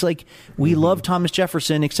mean? It's like we love Thomas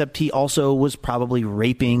Jefferson, except he also was probably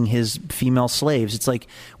raping his female slaves. It's like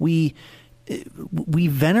we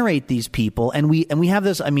venerate these people, and we have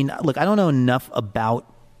this. I mean, look, I don't know enough about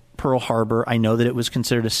Pearl Harbor. I know that it was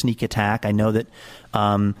considered a sneak attack. I know that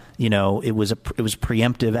it was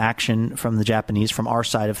preemptive action from the Japanese, from our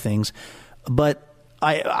side of things. But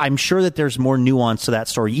I'm sure that there's more nuance to that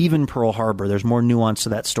story. Even Pearl Harbor, there's more nuance to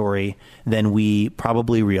that story than we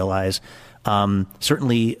probably realize.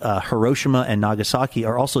 Certainly, Hiroshima and Nagasaki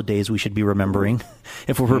are also days we should be remembering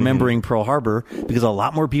if we're remembering Pearl Harbor, because a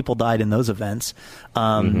lot more people died in those events.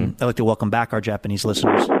 I'd like to welcome back our Japanese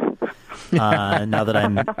listeners. Now that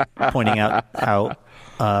I'm pointing out how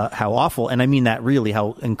awful, and I mean that really,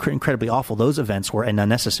 how incredibly awful those events were and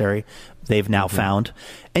unnecessary, they've now found.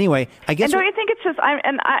 Anyway, I guess. And don't you think it's just?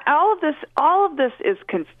 All of this is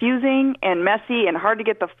confusing and messy and hard to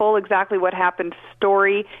get the full exactly what happened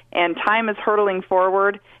story. And time is hurtling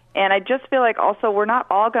forward. And I just feel like also we're not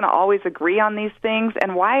all going to always agree on these things.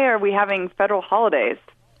 And why are we having federal holidays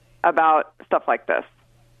about stuff like this?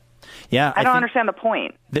 Yeah, I don't understand the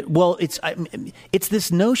point. Well, it's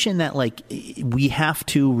this notion that like we have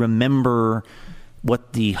to remember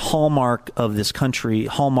what the hallmarks of this country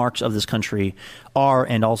are,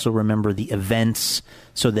 and also remember the events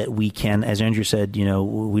so that we can, as Andrew said,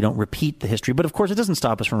 we don't repeat the history. But of course, it doesn't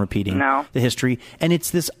stop us from repeating the history. And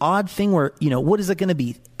it's this odd thing where, what is it going to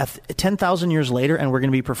be 10,000 years later, and we're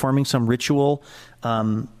going to be performing some ritual,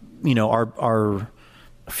 our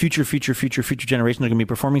future generations are going to be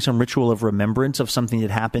performing some ritual of remembrance of something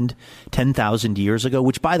that happened 10,000 years ago,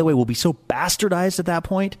 which, by the way, will be so bastardized at that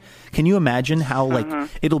point. Can you imagine how,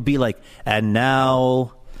 it'll be like, and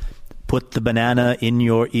now put the banana in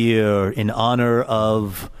your ear in honor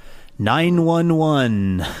of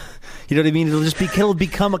 911. You know what I mean? It'll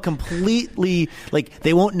become a completely,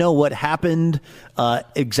 they won't know what happened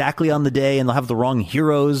exactly on the day, and they'll have the wrong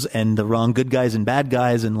heroes and the wrong good guys and bad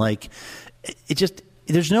guys, and it just...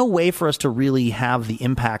 There's no way for us to really have the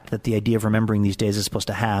impact that the idea of remembering these days is supposed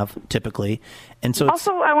to have, typically. And so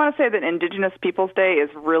also, I want to say that Indigenous Peoples Day is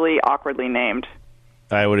really awkwardly named.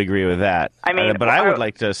 I would agree with that. I mean, but I would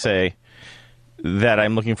like to say that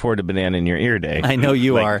I'm looking forward to Banana in Your Ear Day. I know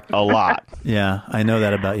you are. A lot. Yeah, I know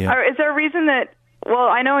that about you. Is there a reason that,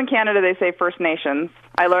 I know in Canada they say First Nations.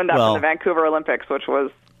 I learned that from the Vancouver Olympics, which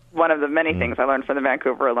was one of the many things I learned from the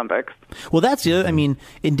Vancouver Olympics. Well, that's the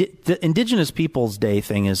the Indigenous Peoples Day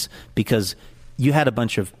thing is because you had a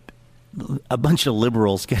bunch of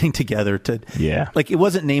liberals getting together to it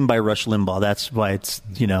wasn't named by Rush Limbaugh. That's why it's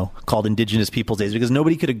called Indigenous Peoples Days, because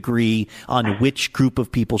nobody could agree on which group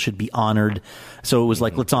of people should be honored. So it was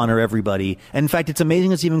let's honor everybody. And in fact, it's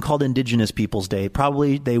amazing it's even called Indigenous Peoples Day.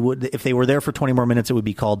 Probably they would, if they were there for 20 more minutes, it would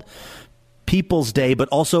be called Peoples Day, but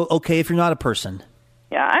also okay if you're not a person.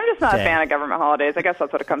 Yeah, I'm just not a fan of government holidays. I guess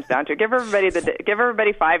that's what it comes down to. Give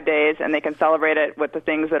everybody 5 days, and they can celebrate it with the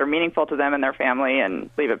things that are meaningful to them and their family, and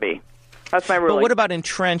leave it be. That's my ruling. But what about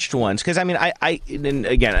entrenched ones? Because, I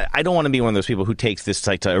don't want to be one of those people who takes this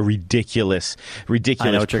to a ridiculous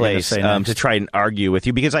place to try and argue with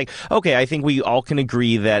you. Because, I think we all can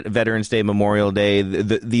agree that Veterans Day, Memorial Day,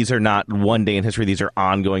 these are not one day in history. These are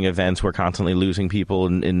ongoing events. We're constantly losing people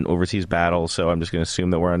in overseas battles. So I'm just going to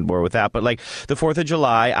assume that we're on board with that. But, the 4th of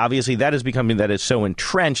July, obviously, that is becoming that is so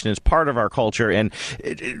entrenched and it's part of our culture. And,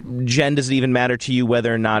 Jen, does it even matter to you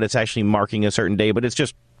whether or not it's actually marking a certain day? But it's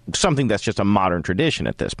just something that's just a modern tradition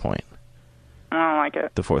at this point. I don't like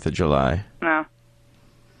it. The 4th of July. No.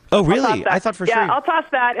 Oh, really? I thought for sure. Yeah, I'll toss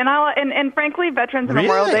that. And frankly, Veterans and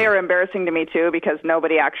Memorial Day are embarrassing to me too, because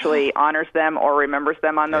nobody actually honors them or remembers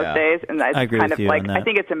them on those days, and that's I agree kind with of you on that. I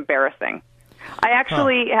think it's embarrassing. I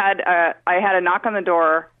actually had a knock on the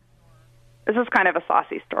door. This is kind of a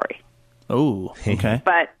saucy story. Oh, okay.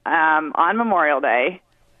 But on Memorial Day,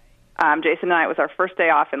 Jason and I, it was our first day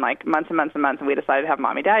off in months and months and months, and we decided to have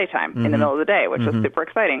mommy-daddy time in the middle of the day, which was super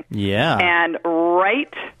exciting. Yeah. And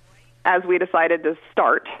right as we decided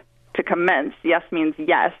to commence, yes means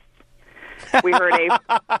yes, we heard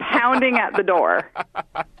a pounding at the door.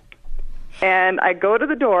 And I go to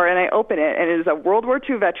the door, and I open it, and it is a World War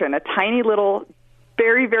II veteran, a tiny little,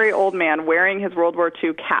 very, very old man wearing his World War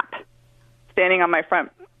II cap, standing on my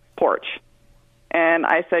front porch. And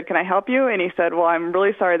I said, "Can I help you?" And he said, "Well, I'm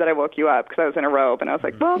really sorry that I woke you up," because I was in a robe. And I was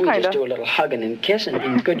like, "Well, kind of." We just do a little hugging and kissing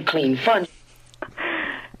and good, clean fun.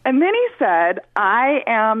 And then he said, "I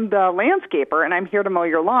am the landscaper, and I'm here to mow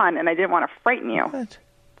your lawn, and I didn't want to frighten you." What?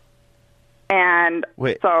 And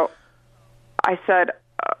so I said,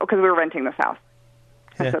 because we were renting this house.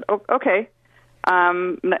 Yeah. I said, "Oh, okay.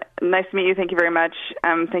 Nice to meet you. Thank you very much.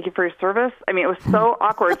 Thank you for your service." I mean, it was so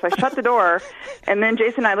awkward. So I shut the door, and then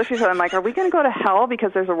Jason and I looked at each other. I'm like, "Are we going to go to hell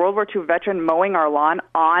because there's a World War II veteran mowing our lawn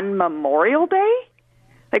on Memorial Day?"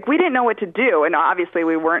 Like, we didn't know what to do, and obviously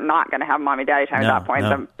we weren't not going to have mommy-daddy time at that point.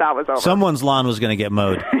 No. That was over. Someone's lawn was going to get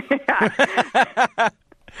mowed.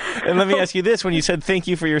 And let me ask you this. When you said thank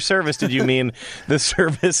you for your service, did you mean the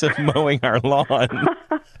service of mowing our lawn?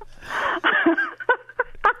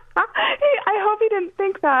 I hope he didn't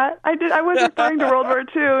think that. I was referring to World War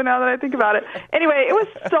II now that I think about it. Anyway, it was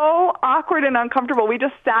so awkward and uncomfortable. We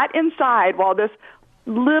just sat inside while this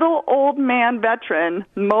little old man veteran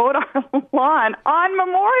mowed our lawn on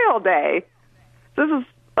Memorial Day. It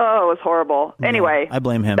was horrible. Anyway, I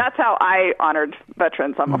blame him. That's how I honored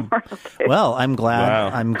veterans on Memorial Day. Well, I'm glad.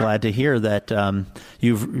 Wow. I'm glad to hear that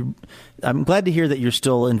I'm glad to hear that you're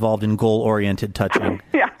still involved in goal-oriented touching.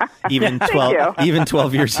 Yeah. Even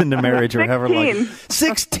 12 years into marriage or however long.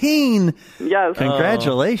 16. Yes.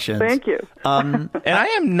 Congratulations. Thank you. And I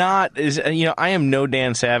am not, I am no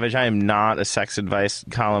Dan Savage. I am not a sex advice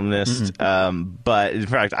columnist. But in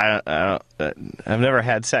fact, I've never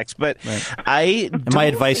had sex. But my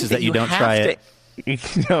advice is that you don't try it.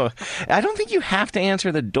 I don't think you have to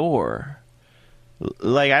answer the door.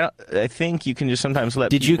 Like, I think you can just sometimes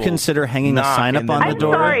let. Did you consider hanging a sign up on the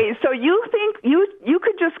door? I'm sorry. So you think you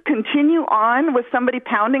could just continue on with somebody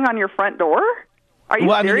pounding on your front door? Are you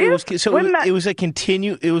serious? It was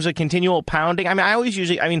a continual pounding. I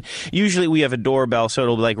mean, usually we have a doorbell, so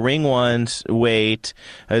it'll like ring once, wait,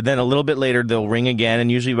 then a little bit later they'll ring again,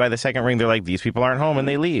 and usually by the second ring they're like, these people aren't home, and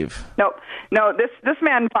they leave. No, this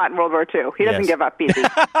man fought in World War II. He doesn't give up easy.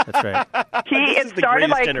 That's right. It started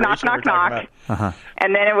like knock, knock, knock,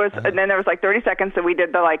 and then there was like 30 seconds, and we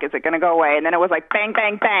did the like, is it going to go away? And then it was like bang,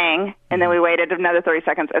 bang, bang, and then we waited another 30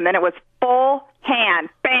 seconds, and then it was full hand,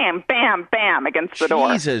 bam, bam, bam against the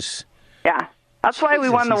door. Jesus. Yeah. That's why we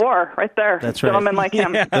won the war, right there. That's right. Gentlemen like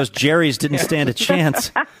him. Yeah. Those Jerrys didn't stand a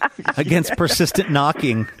chance against persistent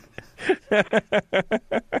knocking.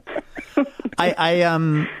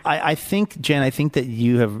 I think, Jen, that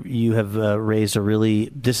you have raised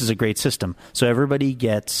this is a great system. So everybody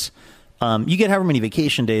gets, you get however many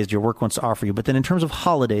vacation days your work wants to offer you, but then in terms of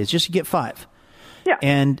holidays, just you get 5. Yeah.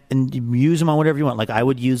 And use them on whatever you want. Like I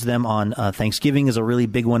would use them on Thanksgiving is a really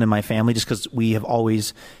big one in my family just because we have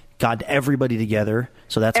always got everybody together.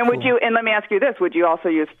 So that's and cool. and let me ask you this, would you also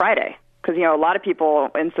use Friday? Because, a lot of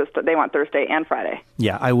people insist that they want Thursday and Friday.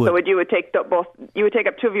 Yeah, I would. So you would take both? You would take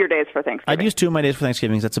up 2 of your days for Thanksgiving? I'd use 2 of my days for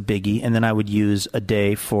Thanksgiving. That's a biggie. And then I would use a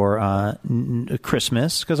day for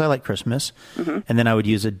Christmas because I like Christmas. Mm-hmm. And then I would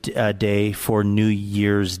use a day for New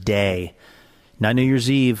Year's Day. Not New Year's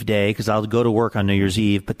Eve day because I'll go to work on New Year's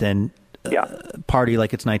Eve, but then party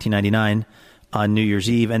like it's 1999 on New Year's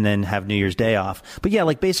Eve and then have New Year's Day off. But yeah,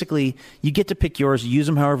 like basically you get to pick yours, use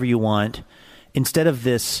them however you want instead of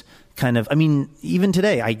this kind of, I mean, even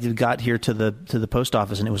today I got here to the post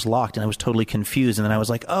office and it was locked and I was totally confused. And then I was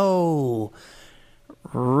like, oh,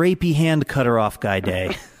 rapey hand cutter off guy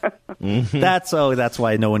day. That's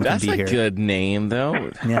why no one can be here. That's a good name though.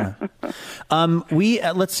 Yeah.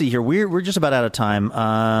 Let's see here. We're just about out of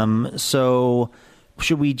time. So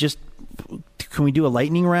should we can we do a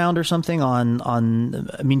lightning round or something on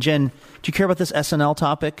I mean, Jen, do you care about this SNL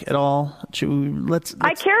topic at all? Let's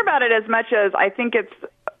I care about it as much as I think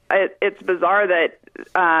it's bizarre that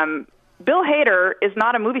Bill Hader is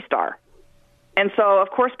not a movie star. And so of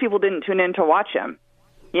course people didn't tune in to watch him.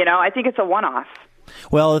 I think it's a one-off.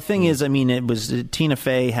 Well, the thing is, I mean, it was Tina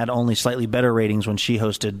Fey had only slightly better ratings when she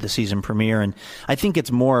hosted the season premiere, and I think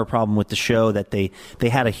it's more a problem with the show that they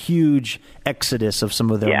had a huge exodus of some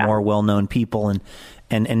of their more well-known people,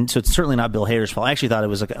 and so it's certainly not Bill Hader's fault. I actually thought it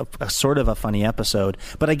was like a sort of a funny episode,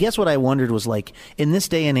 but I guess what I wondered was like in this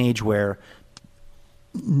day and age where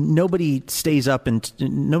nobody stays up and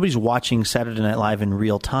nobody's watching Saturday Night Live in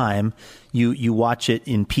real time. You watch it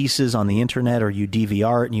in pieces on the internet or you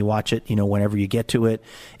DVR it and you watch it, whenever you get to it.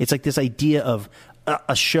 It's like this idea of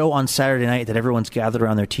a show on Saturday night that everyone's gathered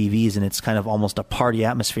around their TVs and it's kind of almost a party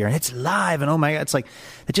atmosphere and it's live and oh my God, it's like,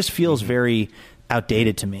 it just feels very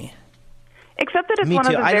outdated to me. Except that it's one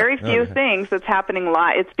of the very few things that's happening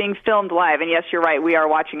live. It's being filmed live. And yes, you're right. We are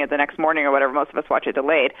watching it the next morning or whatever. Most of us watch it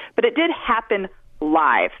delayed. But it did happen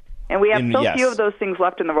live. And we have few of those things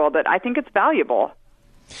left in the world that I think it's valuable.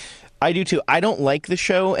 I do too. I don't like the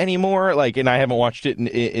show anymore, and I haven't watched it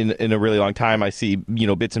in a really long time. I see,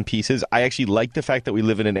 bits and pieces. I actually like the fact that we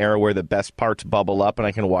live in an era where the best parts bubble up and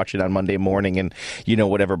I can watch it on Monday morning and,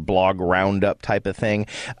 whatever blog roundup type of thing.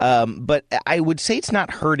 But I would say it's not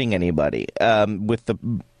hurting anybody with the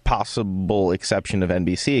possible exception of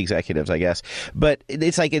NBC executives, I guess. But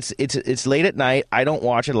it's like it's late at night. I don't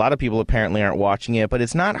watch it. A lot of people apparently aren't watching it, but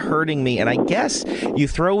it's not hurting me. And I guess you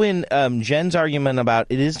throw in Jen's argument about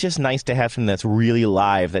it is just nice to have something that's really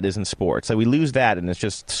live that isn't sports. So we lose that, and it's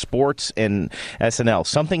just sports and SNL.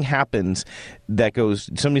 Something happens that goes,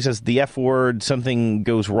 somebody says the F word, something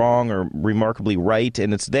goes wrong or remarkably right,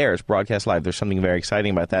 and it's there. It's broadcast live. There's something very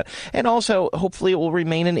exciting about that. And also, hopefully it will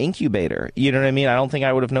remain an incubator. You know what I mean? I don't think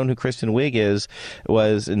I would have known who Kristen Wiig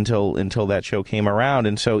was until that show came around.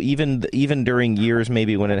 And so even during years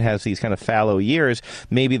maybe when it has these kind of fallow years,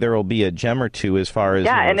 maybe there will be a gem or two as far as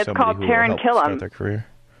and it's called Taran Killam. Their career.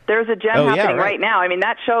 There's a gem happening right now. I mean,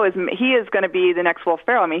 that show he is going to be the next Will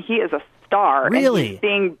Ferrell. I mean, he is a star. Really? And he's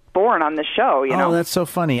being born on the show, you know? Oh, that's so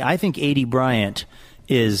funny. I think A.D. Bryant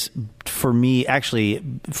is, for me,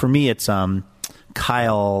 it's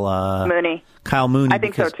Kyle Mooney. Kyle Mooney. I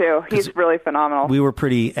think so too. He's really phenomenal. We were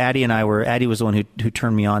Addie was the one who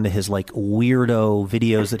turned me on to his like weirdo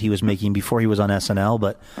videos that he was making before he was on SNL.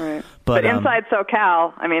 But Inside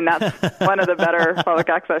SoCal, I mean, that's one of the better public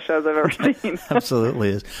access shows I've ever seen. Absolutely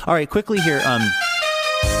is. All right, quickly here.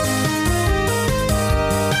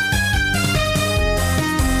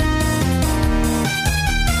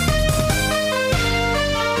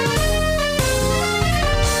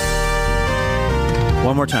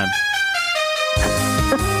 One more time.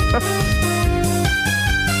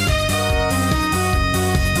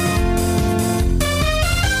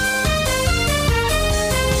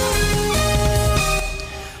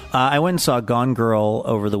 I went and saw Gone Girl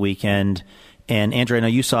over the weekend, and Andrew, I know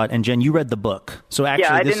you saw it, and Jen, you read the book. So actually,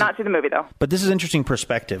 I did not see the movie though. But this is interesting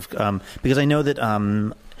perspective because I know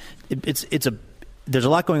that there's a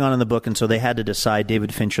lot going on in the book, and so they had to decide.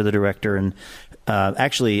 David Fincher, the director, and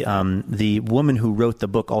the woman who wrote the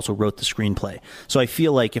book also wrote the screenplay. So I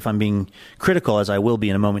feel like if I'm being critical, as I will be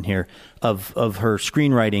in a moment here, of her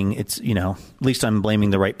screenwriting, it's, at least I'm blaming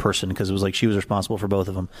the right person because it was like she was responsible for both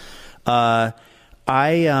of them.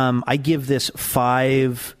 I give this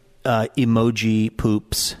 5 emoji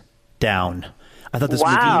poops down. I thought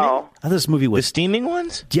this movie was the steaming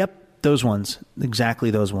ones. Yep. Those ones. Exactly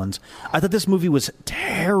those ones. I thought this movie was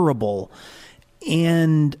terrible.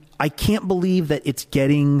 And I can't believe that it's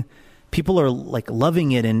getting... People are like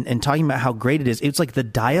loving it and talking about how great it is. It's like the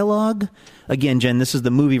dialogue. Again, Jen, this is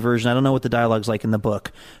the movie version. I don't know what the dialogue's like in the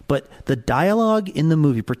book. But the dialogue in the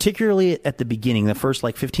movie, particularly at the beginning, the first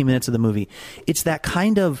like 15 minutes of the movie, it's that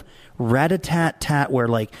kind of rat-a-tat-tat where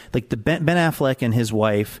like the Ben Affleck and his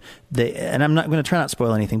wife, and I'm not going to try not to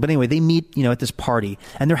spoil anything, but anyway, they meet, at this party,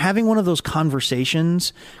 and they're having one of those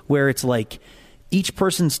conversations where it's like each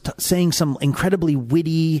person's saying some incredibly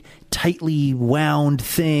witty, tightly wound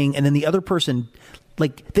thing, and then the other person,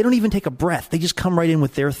 like, they don't even take a breath. They just come right in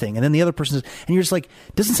with their thing. And then the other person and you're just like,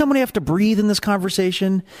 doesn't somebody have to breathe in this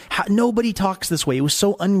conversation? Nobody talks this way. It was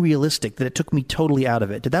so unrealistic that it took me totally out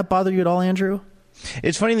of it. Did that bother you at all, Andrew?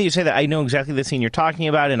 It's funny that you say that. I know exactly the scene you're talking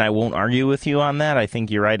about, and I won't argue with you on that. I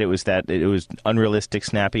think you're right. It was unrealistic,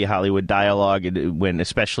 snappy Hollywood dialogue.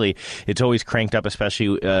 Especially, it's always cranked up,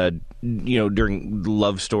 especially during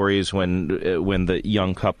love stories when the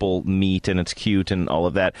young couple meet and it's cute and all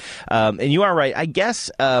of that. And you are right. I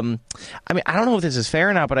guess. I don't know if this is fair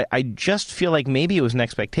or not, but I just feel like maybe it was an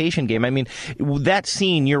expectation game. I mean, that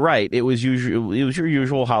scene. You're right. It was your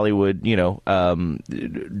usual Hollywood.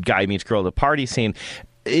 Guy meets girl at the party scene.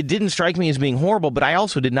 It didn't strike me as being horrible, but I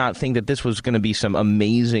also did not think that this was going to be some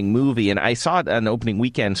amazing movie. And I saw it on opening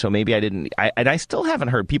weekend, so maybe I didn't. I still haven't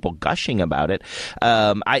heard people gushing about it.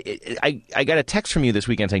 I got a text from you this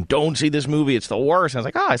weekend saying, "Don't see this movie; it's the worst." And I was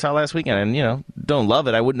like, "Oh, I saw it last weekend, and don't love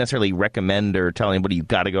it." I wouldn't necessarily recommend or tell anybody you've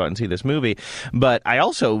got to go out and see this movie. But I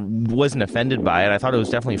also wasn't offended by it. I thought it was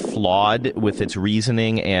definitely flawed with its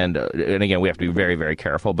reasoning, and again, we have to be very, very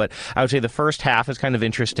careful. But I would say the first half is kind of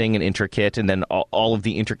interesting and intricate, and then all of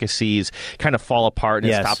the intricacies kind of fall apart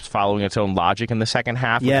and it stops following its own logic in the second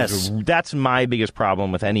half. Yes. That's my biggest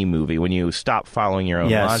problem with any movie, when you stop following your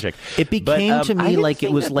own logic. It became to me like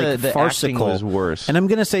it was like the farcical. Was worse. And I'm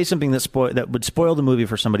going to say something that would spoil the movie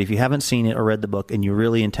for somebody. If you haven't seen it or read the book and you're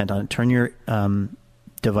really intent on it, turn your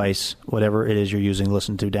device, whatever it is you're using,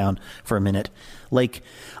 listen to down for a minute. Like,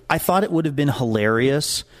 I thought it would have been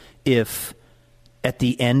hilarious if at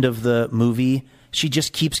the end of the movie she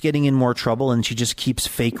just keeps getting in more trouble and she just keeps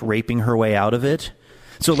fake raping her way out of it.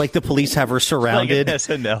 So like the police have her surrounded. Like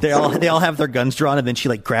SNL. They all have their guns drawn, and then she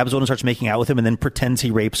like grabs one and starts making out with him, and then pretends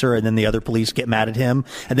he rapes her, and then the other police get mad at him,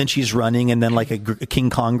 and then she's running, and then like a King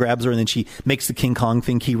Kong grabs her, and then she makes the King Kong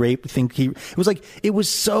think he raped. It was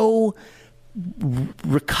so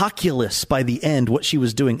ridiculous by the end what she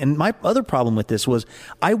was doing. And my other problem with this was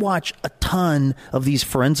I watch a ton of these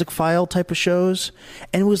forensic file type of shows,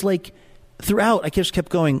 and it was like throughout I just kept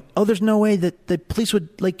going, oh, there's no way that the police would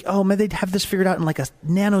they'd have this figured out in like a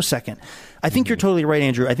nanosecond. I think you're totally right,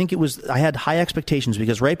 Andrew. I think I had high expectations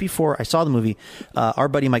because right before I saw the movie, our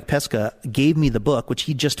buddy Mike Pesca gave me the book, which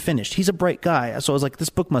he just finished. He's a bright guy. So I was like, this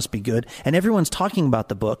book must be good. And everyone's talking about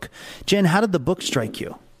the book. Jen, how did the book strike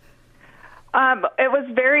you? It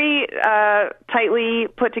was very tightly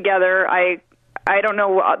put together. I don't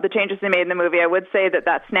know the changes they made in the movie. I would say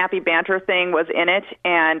that snappy banter thing was in it,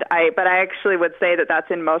 but I actually would say that that's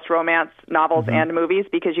in most romance novels and movies,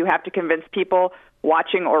 because you have to convince people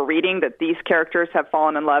watching or reading that these characters have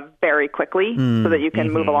fallen in love very quickly so that you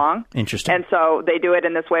can move along. Interesting. And so they do it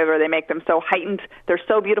in this way where they make them so heightened. They're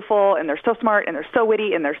so beautiful, and they're so smart, and they're so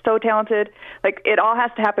witty, and they're so talented. Like, it all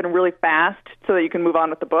has to happen really fast so that you can move on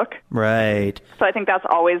with the book. Right. So I think that's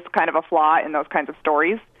always kind of a flaw in those kinds of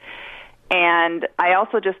stories. And I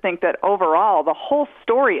also just think that overall, the whole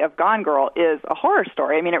story of Gone Girl is a horror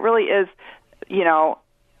story. I mean, it really is,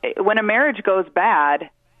 when a marriage goes bad,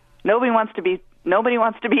 nobody wants to be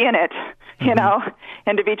in it,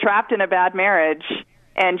 and to be trapped in a bad marriage.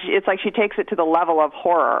 And it's like she takes it to the level of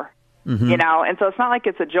horror, and so it's not like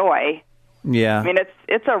it's a joy. Yeah. I mean,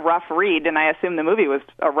 it's a rough read, and I assume the movie was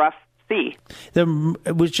a rough see.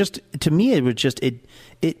 It was just, to me,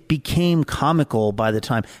 it became comical by the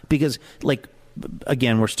time, because like,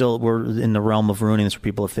 again, we're in the realm of ruining this for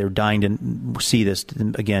people if they're dying to see this.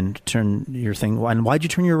 Again, turn your thing. Why'd you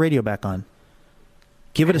turn your radio back on?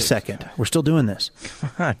 Give it a second. We're still doing this.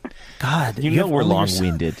 God, you know we're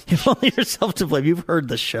long-winded. You've only yourself to blame. You've heard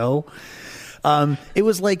the show. It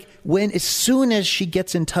was like as soon as she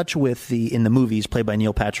gets in touch with in the movies played by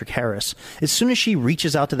Neil Patrick Harris, as soon as she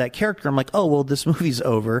reaches out to that character, I'm like, oh, well, this movie's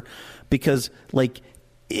over, because like,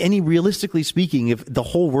 realistically speaking, if the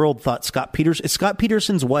whole world thought Scott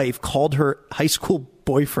Peterson's wife called her high school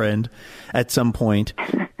boyfriend at some point,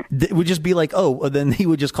 it would just be like, oh, then he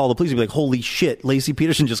would just call the police and be like, holy shit, Lacey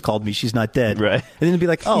Peterson just called me, she's not dead. Right. And then it'd be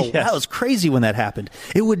like, oh, Yes. that was crazy when that happened.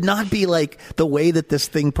 It would not be like the way that this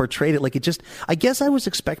thing portrayed it. Like, I guess I was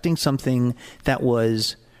expecting something that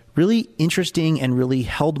was really interesting and really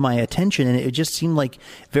held my attention, and it just seemed like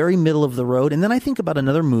very middle of the road. And then I think about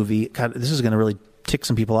another movie. God, this is going to really tick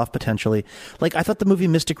some people off potentially. Like, I thought the movie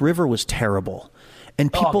Mystic River was terrible.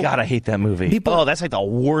 And people, oh God, I hate that movie. That's like the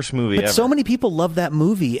worst movie but ever. so many people love that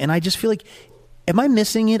movie, and I just feel like, am I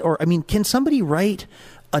missing it? Or, I mean, can somebody write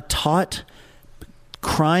a taut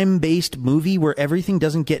crime-based movie where everything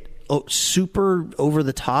doesn't get super over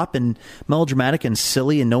the top and melodramatic and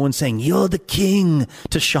silly, and no one's saying "You're the king"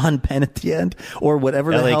 to Sean Penn at the end or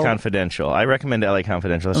whatever? L.A. the hell. Confidential. I recommend L.A.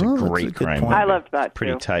 Confidential. That's a great crime movie. I loved that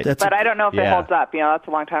Pretty too. tight. But I don't know if it holds up. That's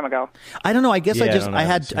a long time ago. I don't know. I guess Yeah,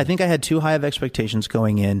 I think I had too high of expectations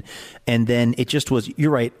going in, and then it just was.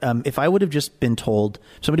 You're right. If I would have just been told,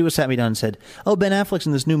 somebody would sat me down and said, "Oh, Ben Affleck's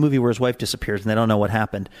in this new movie where his wife disappears and they don't know what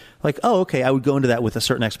happened." Like, oh, okay, I would go into that with a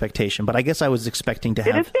certain expectation. But I guess I was expecting to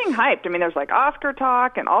have. It is being hyped. I mean, there's like Oscar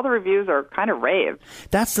talk, and all the reviews are kind of rave.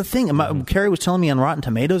 That's the thing. Carrie was telling me on Rotten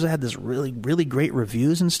Tomatoes it had this really, really great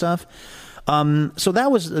reviews and stuff. So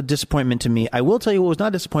that was a disappointment to me. I will tell you what was not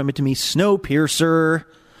a disappointment to me: Snowpiercer,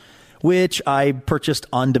 which I purchased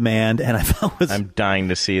on demand, and I thought was. I'm dying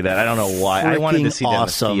to see that. I don't know why. I wanted to see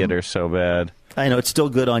awesome. that in the theater so bad. I know it's still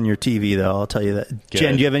good on your TV, though. I'll tell you that. Good.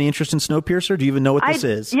 Jen, do you have any interest in Snowpiercer? Do you even know what this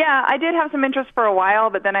is? Yeah, I did have some interest for a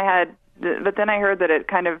while, but then I heard that it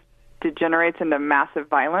kind of degenerates into massive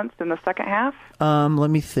violence in the second half. Let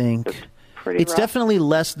me think. It's rough. Definitely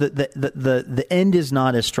less. The end is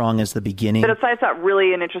not as strong as the beginning. But it's not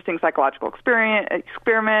really an interesting psychological experiment,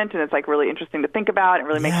 and it's like really interesting to think about. It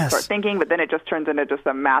really makes you start thinking. But then it just turns into just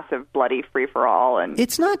a massive bloody free for all. And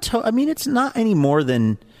it's not. It's not any more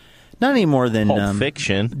than. Not any more than Pulp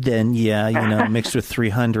Fiction. Then mixed with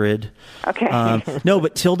 300. Okay. No,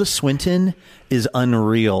 but Tilda Swinton is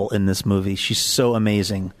unreal in this movie. She's so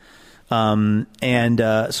amazing. So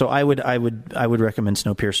I would recommend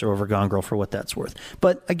Snowpiercer over Gone Girl for what that's worth.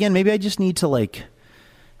 But again, maybe I just need to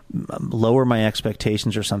lower my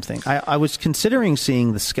expectations or something. I was considering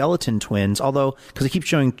seeing the Skeleton Twins, although because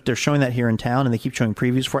they're showing that here in town, and they keep showing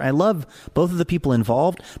previews for it. I love both of the people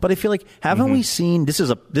involved, but I feel like haven't we seen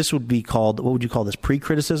this would be called, what would you call this,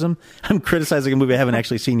 pre-criticism? I'm criticizing a movie I haven't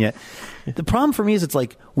actually seen yet. The problem for me is it's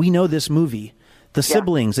like we know this movie. The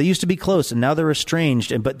siblings, they used to be close, and now they're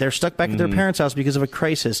estranged, but they're stuck back at their parents' house because of a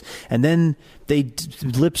crisis. And then they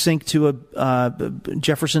lip sync to a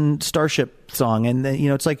Jefferson Starship song. And,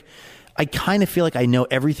 it's like, I kind of feel like I know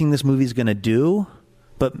everything this movie's going to do,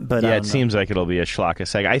 But yeah, it seems like it'll be a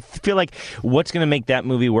schlock-a-seg. I feel like what's going to make that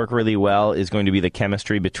movie work really well is going to be the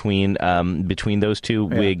chemistry between those two,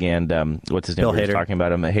 Wig and what's his name? Bill We were Hader. talking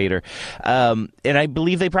about him, Hader. And I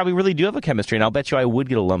believe they probably really do have a chemistry. And I'll bet you I would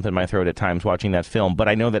get a lump in my throat at times watching that film. But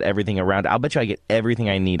I know that everything around. I'll bet you I get everything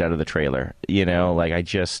I need out of the trailer. You know, like I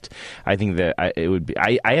think that it would be.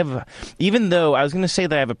 I have, even though I was going to say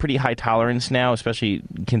that I have a pretty high tolerance now, especially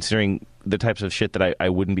considering the types of shit that I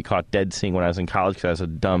wouldn't be caught dead seeing when I was in college because I was a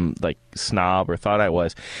dumb snob or thought I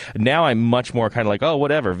was. Now I'm much more kind of like, oh,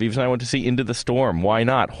 whatever. Vives and I went to see Into the Storm. Why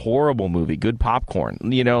not? Horrible movie. Good popcorn.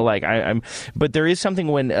 You know, like I'm. But there is something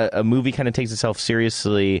when a movie kind of takes itself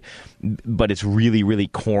seriously, but it's really, really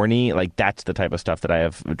corny. Like that's the type of stuff that I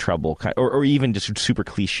have trouble, or even just super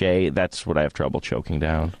cliche. That's what I have trouble choking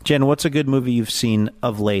down. Jen, what's a good movie you've seen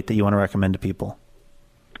of late that you want to recommend to people?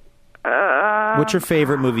 What's your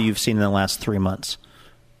favorite movie you've seen in the last 3 months?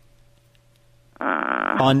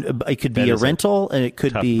 It could be a rental, and it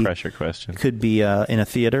could be pressure question. Could be in a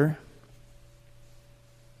theater.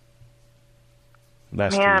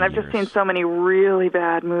 Man, I've just seen so many really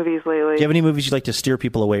bad movies lately. Do you have any movies you'd like to steer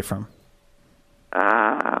people away from?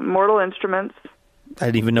 Mortal Instruments. I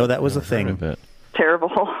didn't even know that was a thing. Terrible.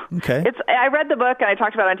 Okay. I read the book and I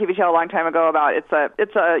talked about it on TV show a long time ago about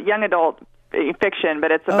it's a young adult fiction,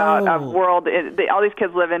 but it's about a world. All these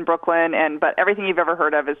kids live in Brooklyn, but everything you've ever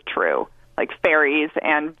heard of is true, like fairies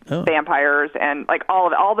and vampires and like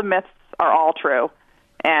all the myths are all true.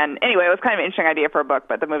 And anyway, it was kind of an interesting idea for a book,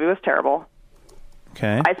 but the movie was terrible.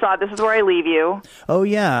 Okay. I saw This Is Where I Leave You. Oh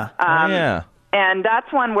yeah. Yeah. And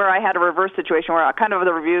that's one where I had a reverse situation where kind of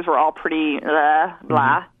the reviews were all pretty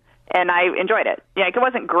blah. And I enjoyed it. Yeah, it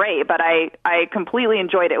wasn't great, but I completely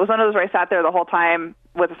enjoyed it. It was one of those where I sat there the whole time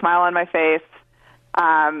with a smile on my face.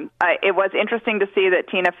 It was interesting to see that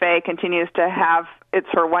Tina Fey continues to have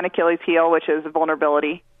her one Achilles heel, which is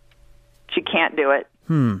vulnerability. She can't do it.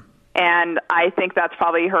 And I think that's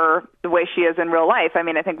probably the way she is in real life. I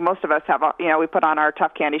mean, I think most of us have, we put on our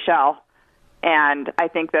tough candy shell. And I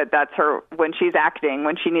think that's her when she's acting,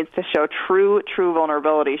 when she needs to show true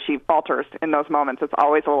vulnerability, she falters in those moments. It's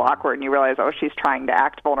always a little awkward, and you realize, she's trying to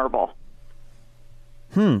act vulnerable.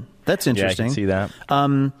 That's interesting. Yeah, I can see that.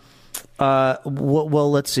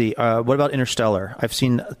 Well, let's see. What about Interstellar? I've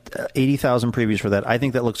seen 80,000 previews for that. I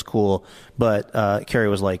think that looks cool, but Carrie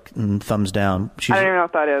was like, thumbs down. I don't even know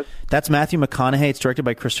what that is. That's Matthew McConaughey. It's directed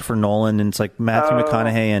by Christopher Nolan, and it's like Matthew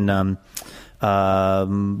McConaughey and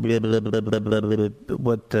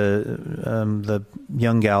the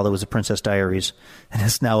young gal that was a Princess Diaries and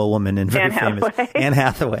is now a woman and very famous. Anne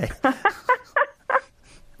Hathaway.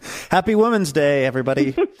 Happy Women's Day,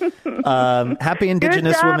 everybody. Happy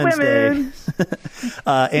Indigenous Women's Day.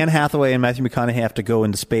 Anne Hathaway and Matthew McConaughey have to go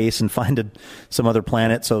into space and find some other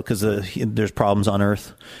planet because there's problems on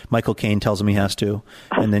Earth. Michael Caine tells him he has to.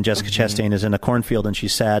 And then Jessica Chastain is in a cornfield and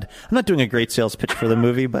she's sad. I'm not doing a great sales pitch for the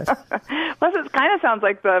movie, but... Plus, it kind of sounds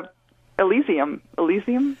like the Elysium.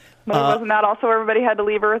 Wasn't that also where everybody had to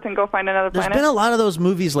leave Earth and go find another planet? There's been a lot of those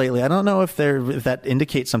movies lately. I don't know if that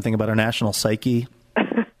indicates something about our national psyche.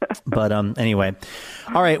 But anyway.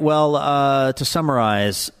 All right, well, to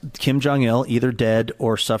summarize, Kim Jong-il either dead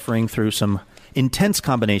or suffering through some intense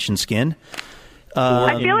combination skin.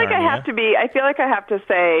 I feel like I have to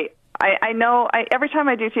say, I know every time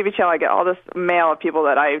I do TV show, I get all this mail of people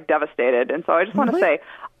that I've devastated. And so I just want to say,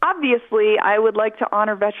 obviously, I would like to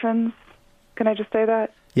honor veterans. Can I just say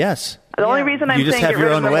that? Yes. The only reason I'm saying get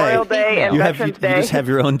rid of Memorial Day and Veterans Day. You just have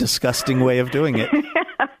your own disgusting way of doing it.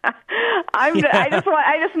 I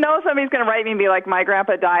just know somebody's going to write me and be like, my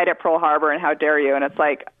grandpa died at Pearl Harbor, and how dare you? And it's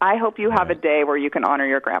like, I hope you have a day where you can honor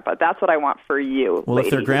your grandpa. That's what I want for you. Well, lady,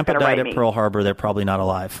 if their grandpa died at me. Pearl Harbor, they're probably not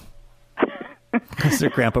alive. Because their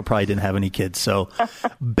grandpa probably didn't have any kids. So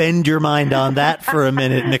bend your mind on that for a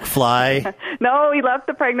minute, McFly. No, he left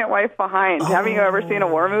the pregnant wife behind. Haven't you ever seen a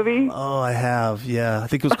war movie? Oh, I have. Yeah. I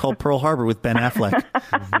think it was called Pearl Harbor with Ben Affleck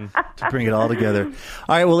to bring it all together.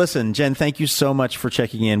 All right. Well, listen, Jen, thank you so much for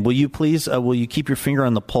checking in. Will you please, will you keep your finger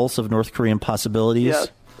on the pulse of North Korean possibilities?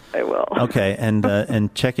 Yes, I will. Okay.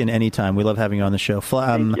 And check in anytime. We love having you on the show.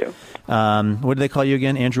 Thank you. What do they call you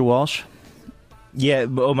again? Andrew Walsh? Yeah.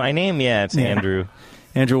 Oh, my name? Yeah, it's Andrew.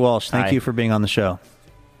 Andrew Walsh, thank Hi. you for being on the show.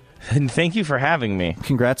 And thank you for having me.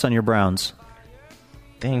 Congrats on your Browns.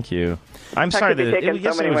 Thank you. I'm That sorry could be that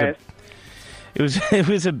taken so many ways. it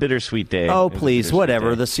was a bittersweet day. Oh, please,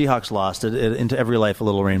 whatever. The Seahawks lost. Into every life, a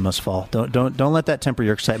little rain must fall. Don't let that temper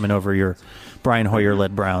your excitement over your Brian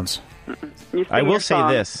Hoyer-led Browns. You sing I will your say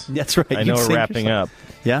song. this. That's right. I know You we're sing your wrapping song. up.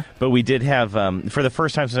 Yeah? But we did have, for the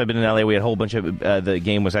first time since I've been in LA, we had a whole bunch of, the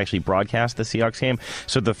game was actually broadcast, the Seahawks game.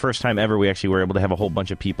 So the first time ever, we actually were able to have a whole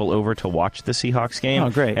bunch of people over to watch the Seahawks game. Oh,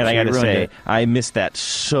 great. And So I got you to ruined say, it. I missed that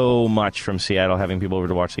so much from Seattle, having people over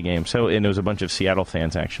to watch the game. So, and it was a bunch of Seattle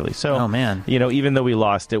fans, actually. So, Oh, man. you know, even though we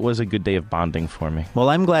lost, it was a good day of bonding for me. Well,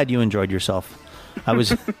 I'm glad you enjoyed yourself. I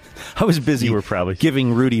was busy You were probably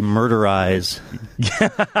giving Rudy murder eyes.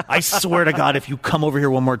 I swear to God, if you come over here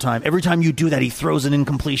one more time, every time you do that, he throws an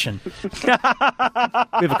incompletion. We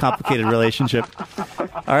have a complicated relationship.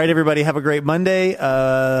 All right, everybody, have a great Monday.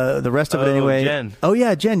 The rest of it anyway. Jen. Oh,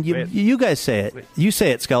 yeah, Jen, you guys say it. You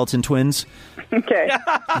say it, Skeleton Twins. Okay.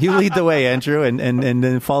 You lead the way, Andrew, and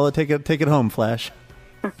then follow. Take it home, Flash.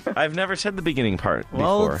 I've never said the beginning part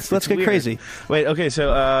Well, before. let's It's get weird. crazy. Wait, okay,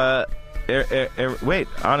 so, wait,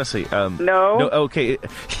 honestly. No. Okay.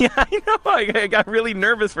 Yeah, I know. I got really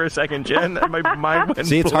nervous for a second, Jen. My mind went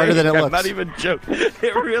See, it's harder than it blank. looks. I'm not even joking.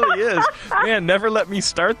 It really is. Man, never let me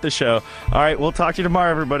start the show. All right, we'll talk to you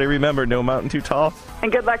tomorrow, everybody. Remember, no mountain too tall.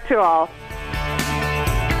 And good luck to all.